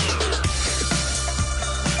time.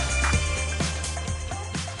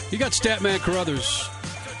 You got Statman Carruthers,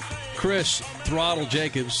 Chris Throttle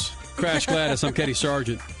Jacobs, Crash Gladys. I'm Kenny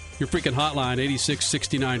Sargent. Your freaking hotline,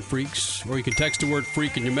 8669 Freaks, or you can text the word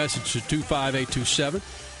freak in your message to 25827.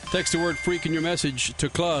 Text the word freak in your message to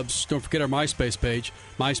clubs. Don't forget our MySpace page,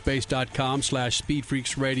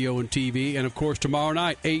 myspace.com/SpeedFreaks Radio and TV. And, of course, tomorrow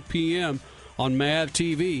night, 8 p.m. on MAV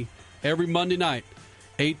TV. Every Monday night,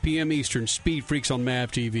 8 p.m. Eastern, Speed Freaks on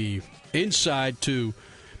MAV TV. Inside to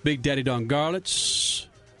Big Daddy Don Garlitz,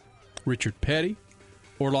 Richard Petty,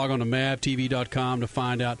 or log on to MAVTV.com to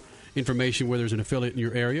find out information where there's an affiliate in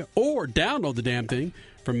your area, or download the damn thing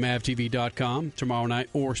from MAVTV.com tomorrow night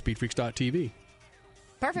or SpeedFreaks.tv.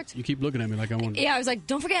 Perfect. You keep looking at me like I want to. Yeah, I was like,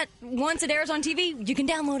 don't forget, once it airs on TV, you can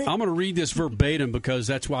download it. I'm going to read this verbatim because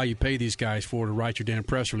that's why you pay these guys to write your damn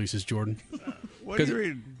press releases, Jordan. What are you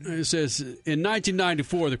reading? It says, in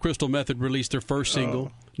 1994, the Crystal Method released their first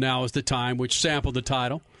single, Now is the Time, which sampled the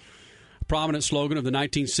title. A prominent slogan of the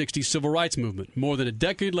 1960s civil rights movement. More than a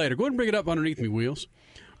decade later, go ahead and bring it up underneath me, Wheels.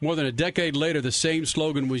 More than a decade later, the same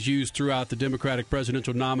slogan was used throughout the Democratic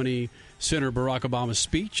presidential nominee, Senator Barack Obama's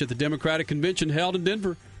speech at the Democratic convention held in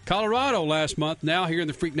Denver, Colorado last month. Now here in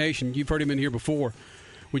the Freak Nation, you've heard him in here before.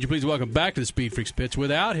 Would you please welcome back to the Speed Freaks pits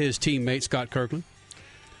without his teammate, Scott Kirkland,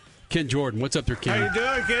 Ken Jordan. What's up there, Ken? How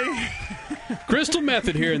you doing, Kenny? Crystal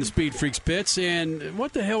Method here in the Speed Freaks pits, and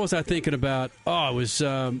what the hell was I thinking about? Oh, it was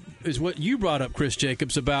is what you brought up, Chris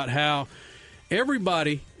Jacobs, about how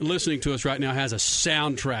everybody listening to us right now has a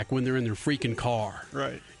soundtrack when they're in their freaking car.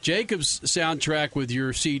 Right. Jacob's soundtrack with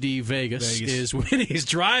your CD Vegas is when he's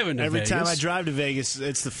driving to Vegas. Every time I drive to Vegas,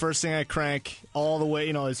 it's the first thing I crank all the way,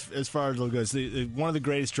 as far as it goes. One of the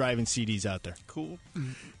greatest driving CDs out there. Cool.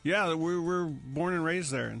 Yeah, we're born and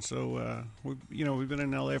raised there, and so we've been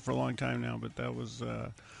in L.A. for a long time now, but that was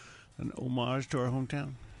an homage to our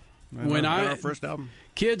hometown. Our first album.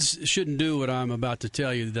 Kids shouldn't do what I'm about to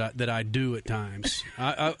tell you that I do at times.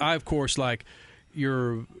 I of course, like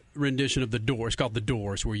your rendition of The Doors. It's called The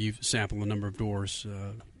Doors, where you've sampled a number of Doors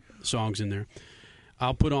songs in there.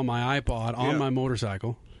 I'll put on my iPod on my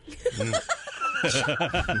motorcycle.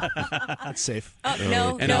 That's safe.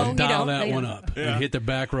 I'll dial that one up and hit the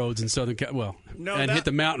back roads in Southern hit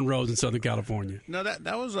the mountain roads in Southern California. No,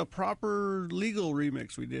 that was a proper legal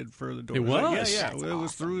remix we did for The Doors. It was? Yeah. It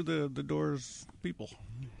was through the Doors people.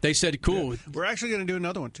 They said, cool. Yeah. We're actually going to do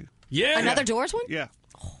another one, too. Yeah. Another Doors one? Yeah.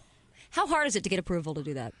 How hard is it to get approval to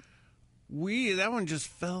do that? That one just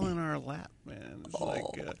fell in our lap, man.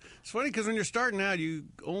 It's funny because when you're starting out, you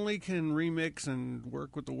only can remix and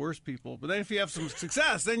work with the worst people. But then if you have some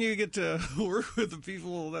success, then you get to work with the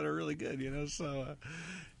people that are really good, So,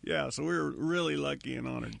 so we're really lucky and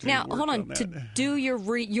honored to now, work hold on. that. To do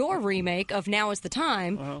your remake of Now Is the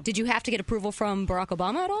Time, did you have to get approval from Barack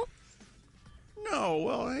Obama at all? No,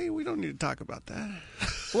 well, hey, we don't need to talk about that.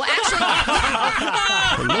 Well, actually,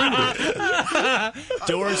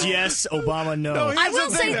 Doors, yes. Obama, no. I will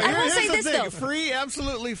say this though. Free,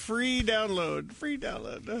 absolutely free download.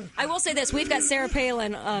 I will say this: we've got Sarah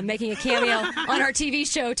Palin making a cameo on our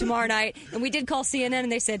TV show tomorrow night, and we did call CNN,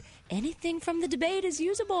 and they said anything from the debate is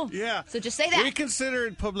usable. Yeah. So just say that. We consider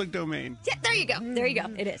it public domain. Yeah, there you go.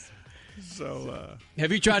 It is. So,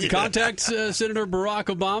 have you tried to contact Senator Barack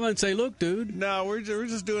Obama and say, "Look, dude"? No, we're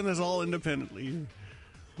just doing this all independently.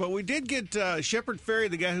 But we did get Shepard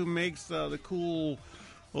Fairey, the guy who makes the cool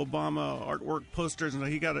Obama artwork posters, and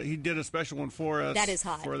he did a special one for us. That is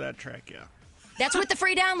hot for that track. Yeah, that's with the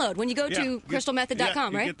free download when you go to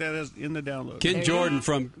crystalmethod.com, right? You get that in the download. Ken Jordan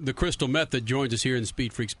from the Crystal Method joins us here in the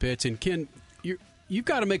Speed Freaks pits, and Ken, you've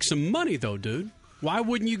got to make some money though, dude. Why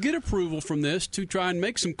wouldn't you get approval from this to try and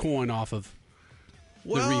make some coin off of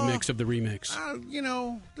the remix of the remix?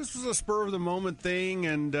 This was a spur-of-the-moment thing,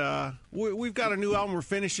 and we've got a new album we're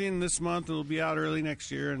finishing this month. It'll be out early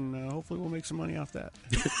next year, and hopefully we'll make some money off that.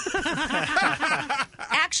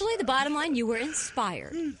 Actually, the bottom line, you were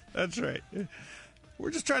inspired. That's right.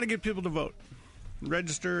 We're just trying to get people to vote.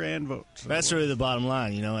 Register and vote. So that's really the bottom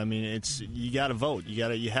line, I mean, it's you got to vote.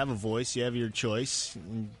 You have a voice. You have your choice.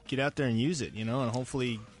 And get out there and use it. And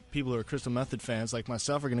hopefully people who are Crystal Method fans like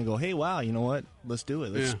myself are going to go, hey, wow, you know what? Let's do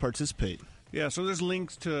it. Let's participate. Yeah. So there's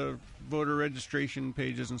links to voter registration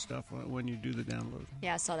pages and stuff when you do the download.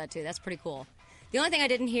 Yeah, I saw that too. That's pretty cool. The only thing I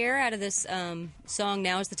didn't hear out of this song,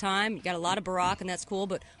 Now Is the Time, you got a lot of Barack, and that's cool,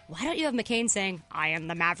 but why don't you have McCain saying, I am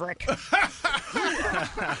the Maverick? Or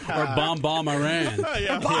Bomb Iran.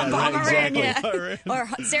 Or Bomb Iran, yeah. Or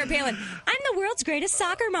Sarah Palin, I'm the world's greatest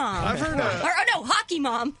soccer mom. I've heard hockey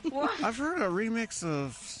mom. I've heard a remix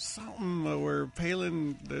of something where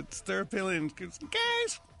Sarah Palin,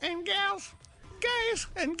 guys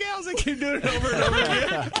and gals, they keep doing it over and over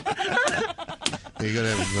again. You're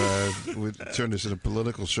going to have, we turn this into a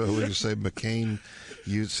political show. We just say McCain,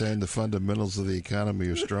 you saying the fundamentals of the economy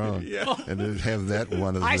are strong. Yeah. And then have that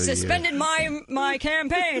one of I suspended my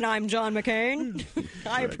campaign. I'm John McCain.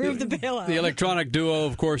 I approve the bailout. The electronic duo,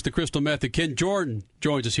 of course, the Crystal Method. Ken Jordan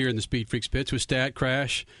joins us here in the Speed Freaks pits with Stat,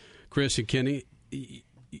 Crash, Chris, and Kenny.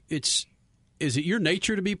 Is it your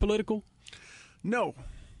nature to be political? No,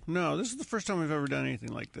 this is the first time we've ever done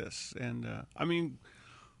anything like this. And,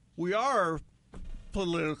 we are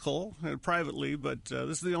political privately, but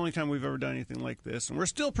this is the only time we've ever done anything like this. And we're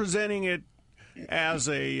still presenting it as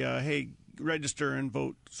a, hey, register and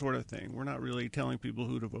vote sort of thing. We're not really telling people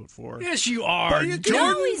who to vote for. Yes, you are. No,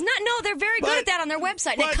 he's not. No, they're very good at that on their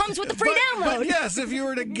website. And it comes with the free download. But yes, if you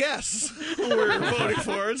were to guess who we're voting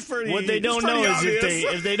for, it's pretty. What they don't know is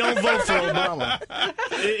if they don't vote for Obama.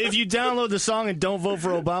 If you download the song and don't vote for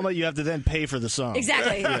Obama, you have to then pay for the song.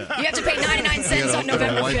 Exactly. Yeah. You have to pay 99 cents on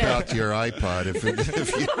November 5th. Wipe out your iPod if you.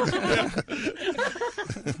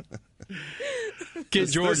 Ken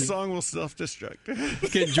Jordan. This song will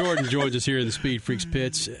self-destruct. Ken Jordan joins us here in the Speed Freaks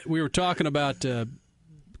pits. We were talking about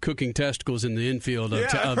cooking testicles in the infield of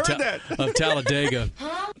Talladega.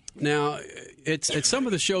 Now, it's some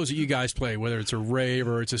of the shows that you guys play, whether it's a rave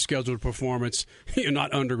or it's a scheduled performance,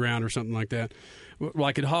 not underground or something like that.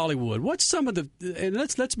 like at Hollywood. What's some of the? And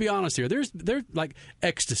let's be honest here. There's like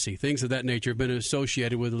ecstasy, things of that nature have been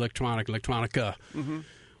associated with electronica. Mm-hmm.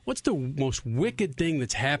 What's the most wicked thing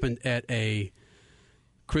that's happened at a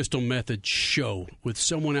Crystal Method show with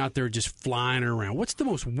someone out there just flying around? What's the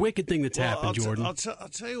most wicked thing that's happened, Jordan? I'll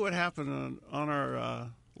tell you what happened on our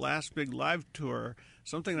last big live tour.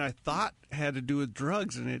 Something I thought had to do with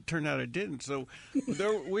drugs, and it turned out it didn't. So we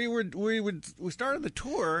started the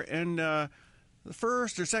tour, and the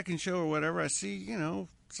first or second show or whatever, I see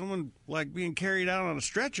someone like being carried out on a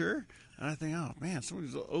stretcher, and I think, oh man,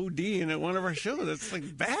 somebody's ODing at one of our shows. That's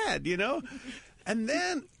like bad, And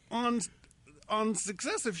then on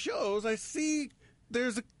successive shows, I see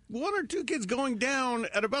there's one or two kids going down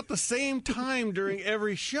at about the same time during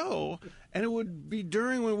every show, and it would be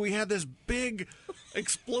during when we had this big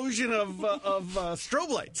explosion of strobe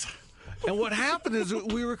lights. And what happened is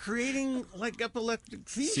we were creating like epileptic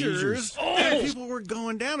seizures. And people were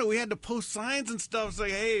going down, and we had to post signs and stuff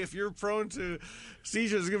saying, hey, if you're prone to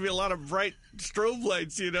seizures, there's going to be a lot of bright strobe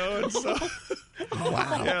lights, And so,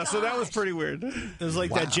 wow. Yeah, so that was pretty weird. It was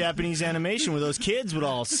like that Japanese animation where those kids would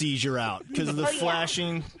all seizure out because of the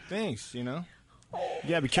flashing things,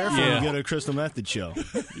 Yeah, be careful when you go to a Crystal Method show.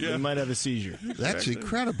 You might have a seizure. That's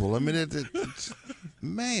incredible. I mean, it's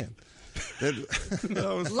man.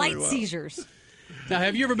 Light seizures. Now,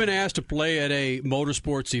 have you ever been asked to play at a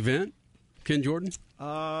motorsports event, Ken Jordan?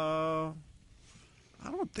 I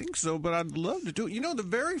don't think so, but I'd love to do it. The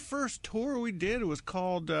very first tour we did was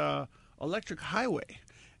called Electric Highway,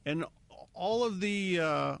 and all of the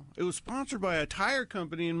it was sponsored by a tire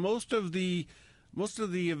company, and most of the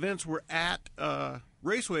events were at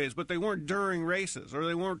raceways, but they weren't during races, or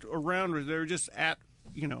they weren't around. They were just at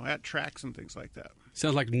tracks and things like that.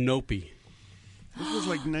 Sounds like Nopi. This was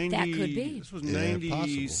like 90. That could be. This was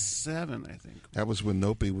 97, I think. That was when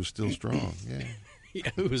Nopi was still strong. Yeah. Yeah,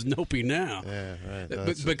 it was Nopi now. Yeah, right.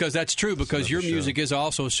 No, because that's true. Because your music is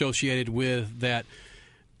also associated with that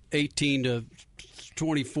 18 to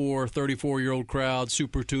 24, 34-year-old crowd,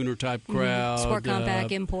 super tuner type crowd, sport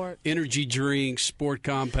compact import, energy drinks, sport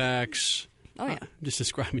compacts. Oh yeah, just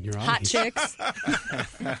describing your hot audience. chicks,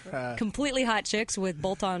 completely hot chicks with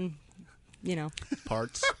bolt-on,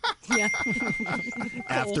 parts. Yeah,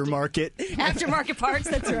 aftermarket parts.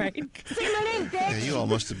 That's right. Yeah, you all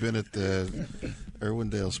must have been at the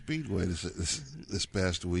Irwindale Speedway this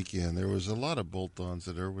past weekend. There was a lot of bolt-ons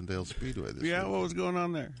at Irwindale Speedway this weekend. What was going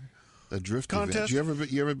on there? A drift contest?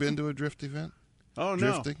 event. You ever been to a drift event? Oh,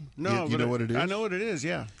 no. Drifting? No. You know what it is? I know what it is,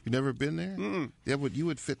 yeah. You never been there? Mm-mm. Yeah, but you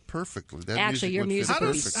would fit perfectly. That Actually, your music would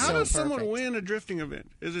would fit be perfectly. How does someone perfect. win a drifting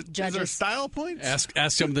event? Is Judges. there style points? Ask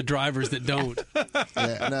some of the drivers that don't.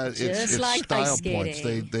 Yeah, no, it's like style ice points.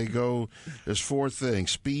 skating. They go. There's four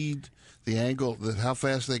things: speed, the angle, how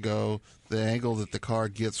fast they go, the angle that the car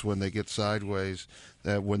gets when they get sideways,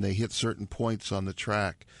 when they hit certain points on the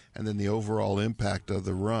track, and then the overall impact of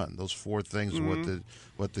the run. Those four things are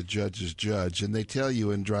what the judges judge, and they tell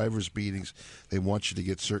you in drivers' meetings they want you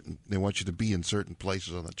to be in certain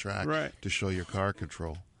places on the track to show your car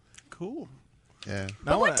control. Cool. Yeah.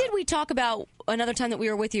 But what did we talk about another time that we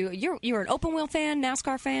were with you? You're an open wheel fan,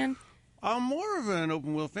 NASCAR fan? I'm more of an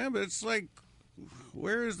open wheel fan, but it's like,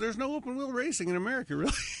 there's no open wheel racing in America,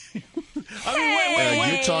 really. You're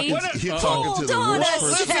talking to the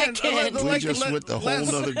worst person. We just went the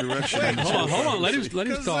whole other direction. Hold on. Let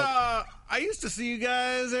him talk. I used to see you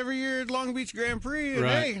guys every year at Long Beach Grand Prix, and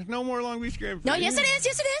hey, no more Long Beach Grand Prix. No, yes it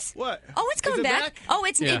is. What? Oh, it's coming back. Oh,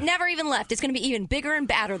 Yeah. It never even left. It's going to be even bigger and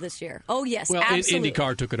badder this year. Oh, yes, Well, absolutely.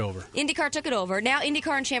 IndyCar took it over. IndyCar took it over. Now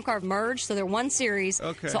IndyCar and Champ Car have merged, so they're one series.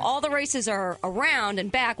 Okay. So all the races are around and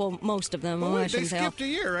back. Well, most of them. Well, I they shouldn't say all. skipped a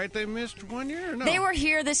year, right? They missed 1 year? Or no? They were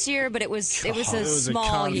here this year, but it was a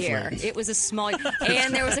small year. It was a small year.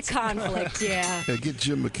 And there was a conflict, yeah. Get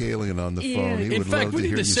Jim McCallion on the phone. He In would fact, love we to need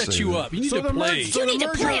hear to you set say you that. up. You need to play. You need to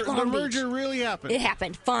play at Long The Beach. merger really happened. It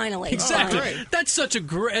happened, finally. Exactly. Finally. That's such a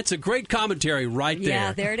great commentary right there.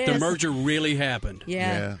 Yeah, there it The is. merger really happened.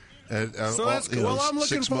 Yeah. So that's cool. Well, I'm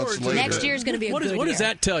looking 6 months forward to later. Next year's going to be a good year. What does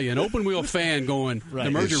that tell you? An open wheel fan going,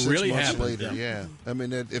 the merger It's 6 really months happened. later, yeah. I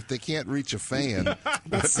mean, if they can't reach a fan,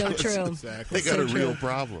 That's so true. they got a real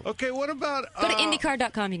problem. Okay, what about... Go to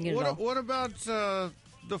IndyCar.com. You can get it all. What about the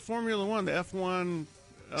Formula One, the F1?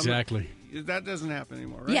 Exactly. That doesn't happen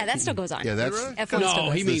anymore, right? Yeah, that still goes on. Yeah, that's Really?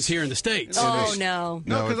 F1 he means here in the States. Oh, no.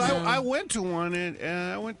 No, because I went to one, and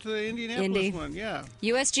I went to the Indianapolis one, yeah.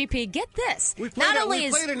 USGP, get this. We Not played, only we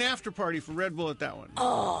is... played an after party for Red Bull at that one.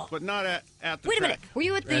 Oh. But not at the Wait a track. minute. Were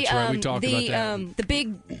you at the That's right, we talked about that. the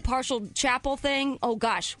big partial chapel thing? Oh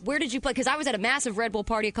gosh, where did you play? Because I was at a massive Red Bull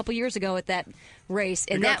party a couple years ago at that race,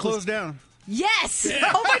 and It got that closed down. Yes!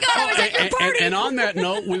 Oh, my God, I was at your party! And on that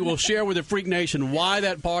note, we will share with the Freak Nation why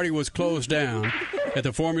that party was closed down at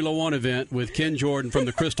the Formula One event with Ken Jordan from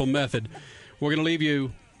the Crystal Method. We're going to leave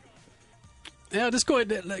you... Yeah, just go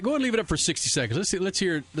ahead and leave it up for 60 seconds. Let's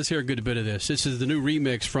hear a good bit of this. This is the new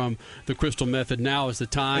remix from the Crystal Method. Now is the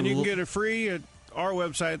time. And you can get it free at our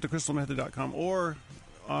website, thecrystalmethod.com, or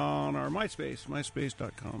on our MySpace,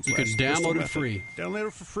 myspace.com. You can download it free. Download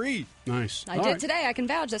it for free. Nice. I did today. I can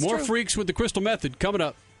vouch. That's More true. Freaks with the Crystal Method coming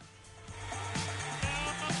up.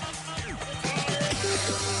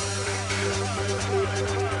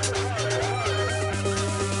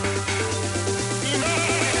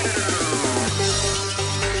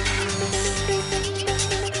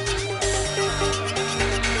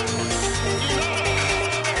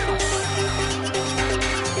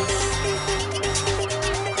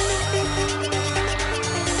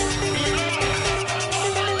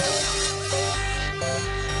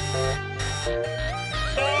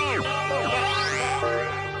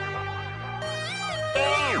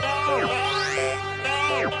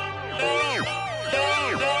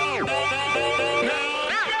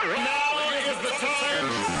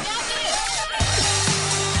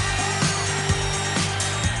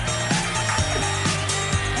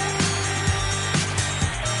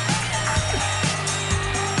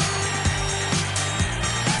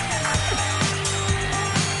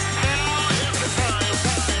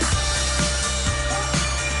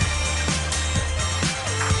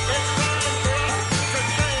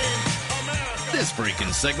 This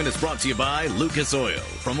freaking segment is brought to you by Lucas Oil.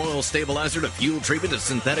 From oil stabilizer to fuel treatment to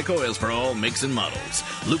synthetic oils for all makes and models,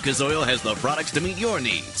 Lucas Oil has the products to meet your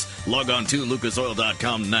needs. Log on to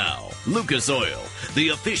lucasoil.com now. Lucas Oil, the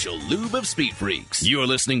official lube of Speed Freaks. You're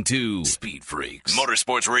listening to Speed Freaks,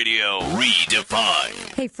 Motorsports Radio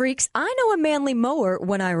redefined. Hey, freaks, I know a manly mower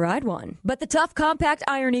when I ride one. But the tough, compact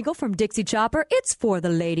Iron Eagle from Dixie Chopper, it's for the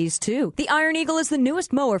ladies, too. The Iron Eagle is the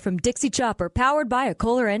newest mower from Dixie Chopper, powered by a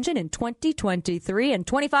Kohler engine in 2023 and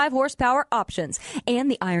 25 horsepower options. And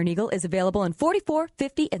the Iron Eagle is available in 44,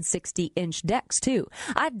 50, and 60-inch decks, too.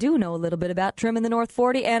 I do know a little bit about trimming the North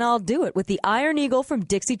 40, and I'll do it with the Iron Eagle from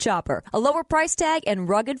Dixie Chopper. A lower price tag and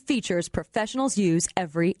rugged features professionals use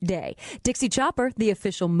every day. Dixie Chopper, the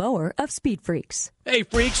official mower of Speed Freaks. Hey,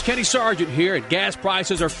 freaks, Kenny Sargent here, and gas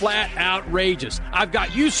prices are flat outrageous. I've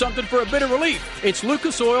got you something for a bit of relief. It's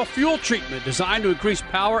Lucas Oil Fuel Treatment, designed to increase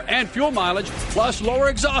power and fuel mileage, plus lower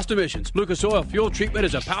exhaust emissions. Lucas Oil Fuel Treatment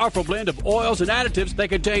is a powerful blend of oils and additives that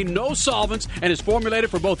contain no solvents and is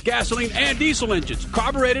formulated for both gasoline and diesel engines,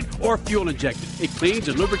 carbureted or fuel injected. It cleans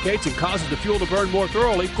and lubricates and causes the fuel to burn more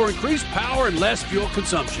thoroughly for increased power and less fuel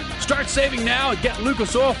consumption. Start saving now and get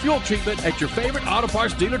Lucas Oil Fuel Treatment at your favorite auto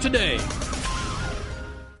parts dealer today.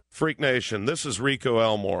 Freak Nation, this is Rico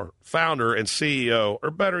Elmore, founder and CEO,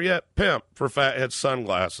 or better yet, pimp for Fathead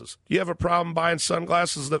Sunglasses. You have a problem buying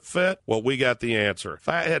sunglasses that fit? Well, we got the answer.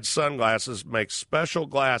 Fathead Sunglasses makes special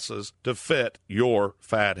glasses to fit your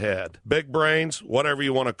fat head. Big brains, whatever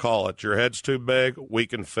you want to call it. Your head's too big, we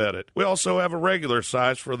can fit it. We also have a regular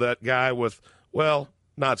size for that guy with, well,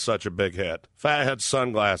 not such a big head. Fathead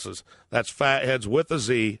Sunglasses. That's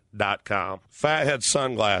fatheadswithaz.com. Fathead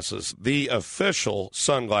Sunglasses, the official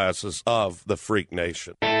sunglasses of the Freak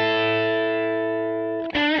Nation.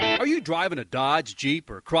 Are you driving a Dodge,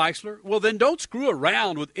 Jeep, or Chrysler? Well, then don't screw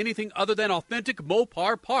around with anything other than authentic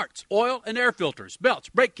Mopar parts. Oil and air filters, belts,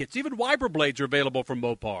 brake kits, even wiper blades are available from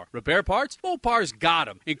Mopar. Repair parts? Mopar's got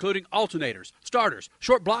them, including alternators, starters,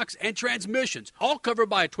 short blocks, and transmissions, all covered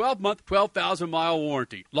by a 12-month, 12,000-mile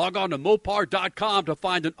warranty. Log on to Mopar.com to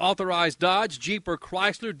find an authorized Dodge, Jeep, or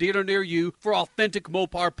Chrysler dealer near you for authentic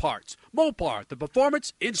Mopar parts. Mopar, the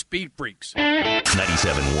performance in Speed Freaks.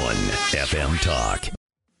 97.1 FM Talk.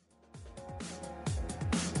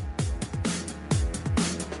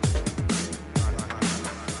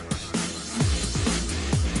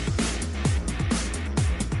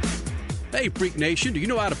 Hey, Freak Nation, do you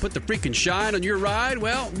know how to put the freaking shine on your ride?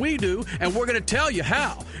 Well, we do, and we're going to tell you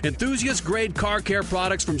how. Enthusiast-grade car care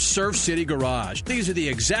products from Surf City Garage. These are the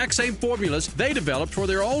exact same formulas they developed for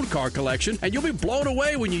their own car collection, and you'll be blown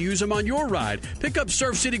away when you use them on your ride. Pick up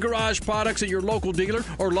Surf City Garage products at your local dealer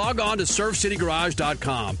or log on to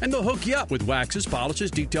surfcitygarage.com, and they'll hook you up with waxes, polishes,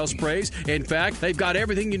 detail sprays. In fact, they've got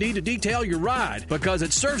everything you need to detail your ride, because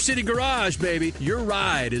at Surf City Garage, baby, your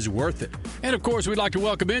ride is worth it. And, of course, we'd like to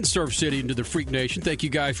welcome in Surf City into the Freak Nation. Thank you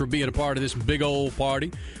guys for being a part of this big old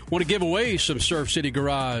party. Want to give away some Surf City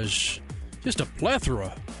Garage, just a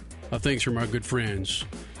plethora of things from our good friends.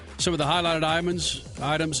 Some of the highlighted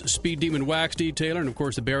items, Speed Demon Wax Detailer, and of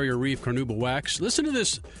course the Barrier Reef Carnauba Wax. Listen to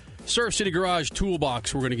this Surf City Garage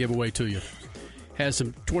toolbox we're going to give away to you. Has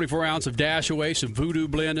some 24 ounce of Dash Away, some Voodoo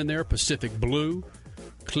Blend in there, Pacific Blue.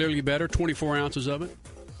 Clearly better, 24 ounces of it.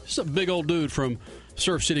 This is a big old dude from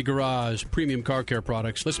Surf City Garage, Premium Car Care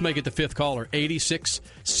Products. Let's make it the fifth caller,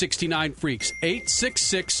 8669 Freaks,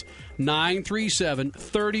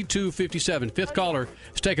 866-937-3257. Fifth caller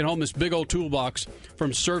is taking home this big old toolbox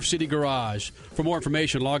from Surf City Garage. For more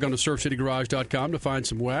information, log on to surfcitygarage.com to find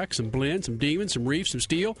some wax, some blend, some demons, some reefs, some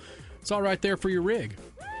steel. It's all right there for your rig.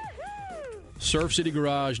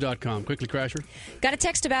 SurfCityGarage.com. Quickly, Crasher. Got a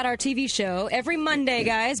text about our TV show. Every Monday,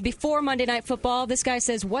 guys, before Monday Night Football, this guy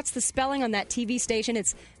says, what's the spelling on that TV station?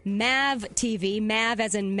 It's MAV TV. MAV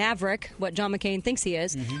as in Maverick, what John McCain thinks he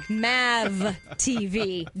is.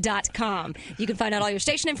 MAVTV.com. You can find out all your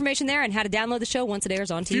station information there and how to download the show once it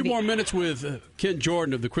airs on TV. A few more minutes with Kent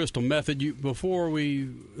Jordan of the Crystal Method. Before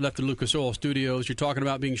we left the Lucas Oil Studios, you're talking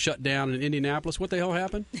about being shut down in Indianapolis. What the hell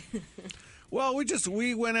happened? Well,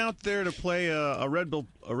 we went out there to play a Red Bull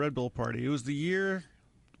party. It was the year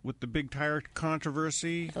with the big tire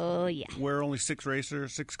controversy. Oh yeah, where only 6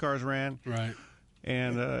 cars ran. Right,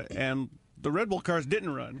 and the Red Bull cars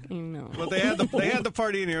didn't run. No, but they had the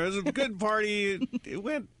party in here. It was a good party. It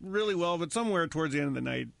went really well, but somewhere towards the end of the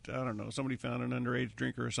night, I don't know, somebody found an underage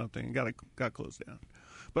drinker or something and got closed down.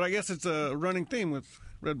 But I guess it's a running theme with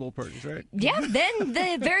Red Bull parties, right? Yeah, then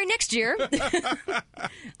the very next year, I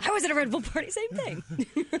was at a Red Bull party, same thing.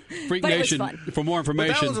 Freak but Nation, it was fun. For more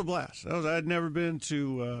information. But that was a blast. I'd never been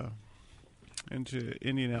to into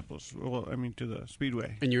Indianapolis. Well, I mean to the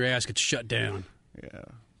Speedway. And your ass gets shut down. Yeah,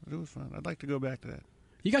 it was fun. I'd like to go back to that.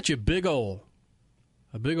 You got your big old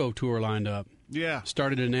tour lined up. Yeah.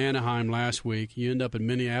 Started in Anaheim last week. You end up in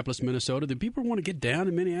Minneapolis, Minnesota. Do people want to get down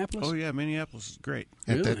in Minneapolis? Oh yeah, Minneapolis is great.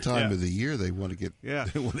 At that time of the year, they want to get. Yeah.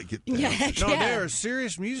 They want to get down. No, there are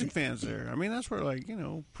serious music fans there. I mean, that's where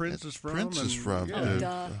Prince is from. Prince is from.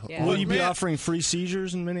 Yeah. Will you be offering free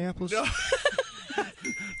seizures in Minneapolis? No.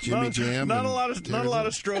 Jimmy Jam. Not a lot of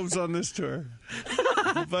strobes on this tour,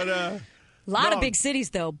 but. A lot of big cities,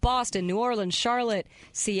 though. Boston, New Orleans, Charlotte,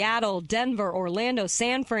 Seattle, Denver, Orlando,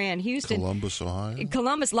 San Fran, Houston. Columbus, Ohio.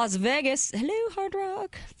 Columbus, Las Vegas. Hello, Hard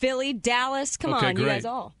Rock. Philly, Dallas. Come on, great. you guys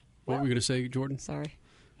all. What were we going to say, Jordan? Sorry.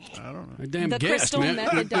 I don't know. Damn the guest, man.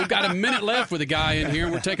 We've got a minute left with a guy in here,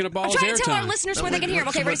 and we're taking up all his airtime. I'm trying to tell our listeners when they can hear him.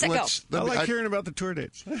 Okay, ready, set, go. I like hearing about the tour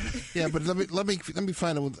dates. Yeah, but let me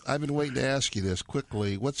find out. I've been waiting to ask you this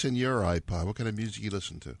quickly. What's in your iPod? What kind of music you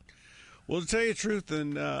listen to? Well, to tell you the truth,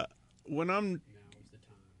 and when I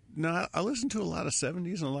listen to a lot of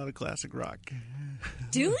 70s and a lot of classic rock.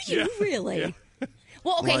 Do you really? Yeah.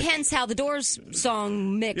 Well, okay, hence how the Doors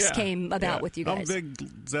song mix came about with you guys. I'm a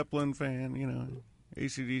big Zeppelin fan,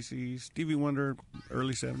 AC/DC, Stevie Wonder,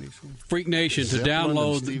 early 70s. Freak Nation, to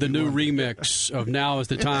download the new remix of Now is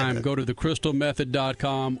the Time, go to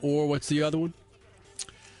thecrystalmethod.com, or what's the other one?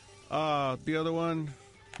 The other one?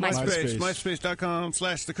 MySpace.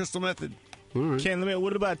 MySpace.com/thecrystalmethod. Right. Ken,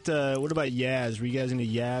 what about Yaz? Were you guys into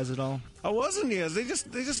Yaz at all? I wasn't Yaz. They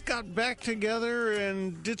just got back together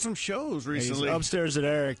and did some shows recently. Upstairs at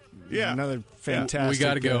Eric. Yeah, another fantastic. We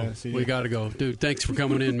got to go. We got to go, dude. Thanks for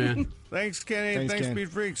coming in, man. Thanks, Kenny. Thanks, Ken.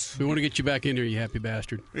 Speed Freaks. We want to get you back in here, you happy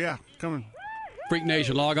bastard. Yeah, coming. Freak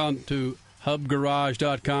Nation, log on to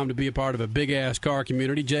hubgarage.com to be a part of a big-ass car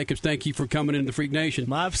community. Jacobs, thank you for coming into the Freak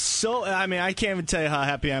Nation. I can't even tell you how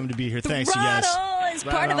happy I am to be here. Thanks, you guys. Is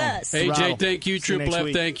part of us. AJ, thank you. Triple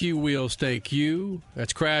F, thank you. Wheels, thank you.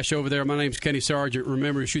 That's Crash over there. My name's Kenny Sargent.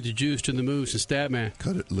 Remember to shoot the juice to the moose and Statman.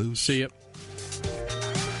 Cut it loose. See ya.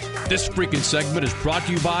 This freaking segment is brought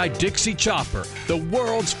to you by Dixie Chopper, the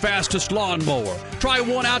world's fastest lawnmower. Try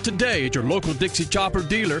one out today at your local Dixie Chopper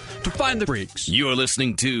dealer to find the freaks. You're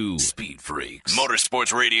listening to Speed Freaks,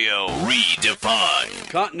 Motorsports Radio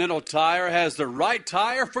Redefined. Continental Tire has the right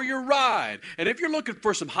tire for your ride. And if you're looking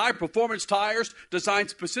for some high-performance tires designed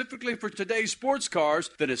specifically for today's sports cars,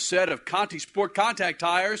 then a set of Conti Sport Contact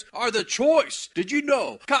tires are the choice. Did you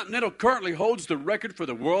know Continental currently holds the record for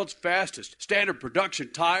the world's fastest standard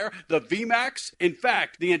production tire, the VMAX? In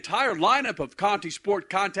fact, the entire lineup of Conti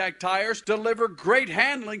Sport Contact tires deliver great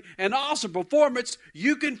handling and awesome performance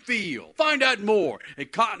you can feel. Find out more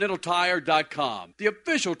at ContinentalTire.com, the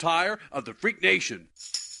official tire of the Freak Nation.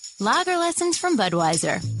 Lager lessons from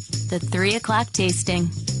Budweiser. The 3 o'clock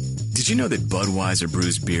tasting. Did you know that Budweiser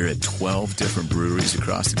brews beer at 12 different breweries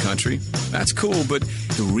across the country? That's cool, but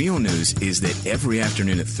the real news is that every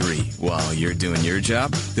afternoon at 3, while you're doing your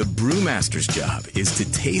job, the brewmaster's job is to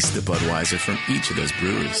taste the Budweiser from each of those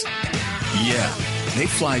breweries. Yeah, they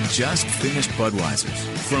fly just finished Budweisers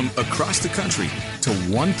from across the country to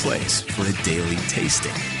one place for a daily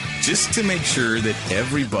tasting. just to make sure that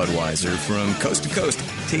every Budweiser from coast to coast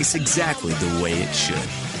tastes exactly the way it should,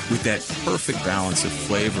 with that perfect balance of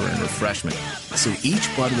flavor and refreshment. So each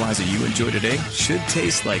Budweiser you enjoy today should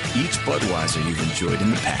taste like each Budweiser you've enjoyed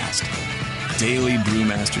in the past. Daily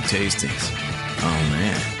Brewmaster Tastings. Oh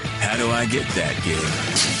man, how do I get that gig?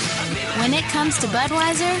 When it comes to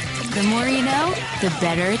Budweiser, the more you know, the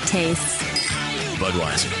better it tastes.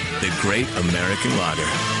 Budweiser, the great American lager.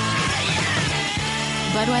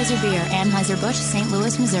 Budweiser Beer, Anheuser-Busch, St.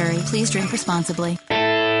 Louis, Missouri. Please drink responsibly.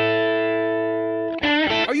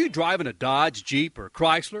 Are you driving a Dodge, Jeep, or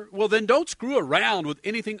Chrysler? Well, then don't screw around with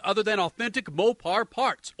anything other than authentic Mopar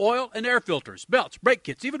parts. Oil and air filters, belts, brake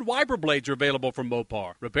kits, even wiper blades are available from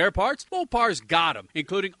Mopar. Repair parts? Mopar's got them,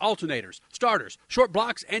 including alternators, starters, short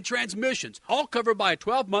blocks, and transmissions, all covered by a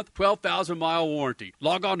 12-month, 12,000-mile warranty.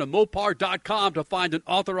 Log on to Mopar.com to find an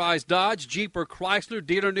authorized Dodge, Jeep, or Chrysler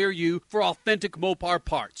dealer near you for authentic Mopar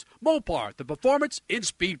parts. Mopar, the performance in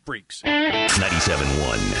Speed Freaks. 97.1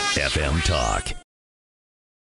 FM Talk.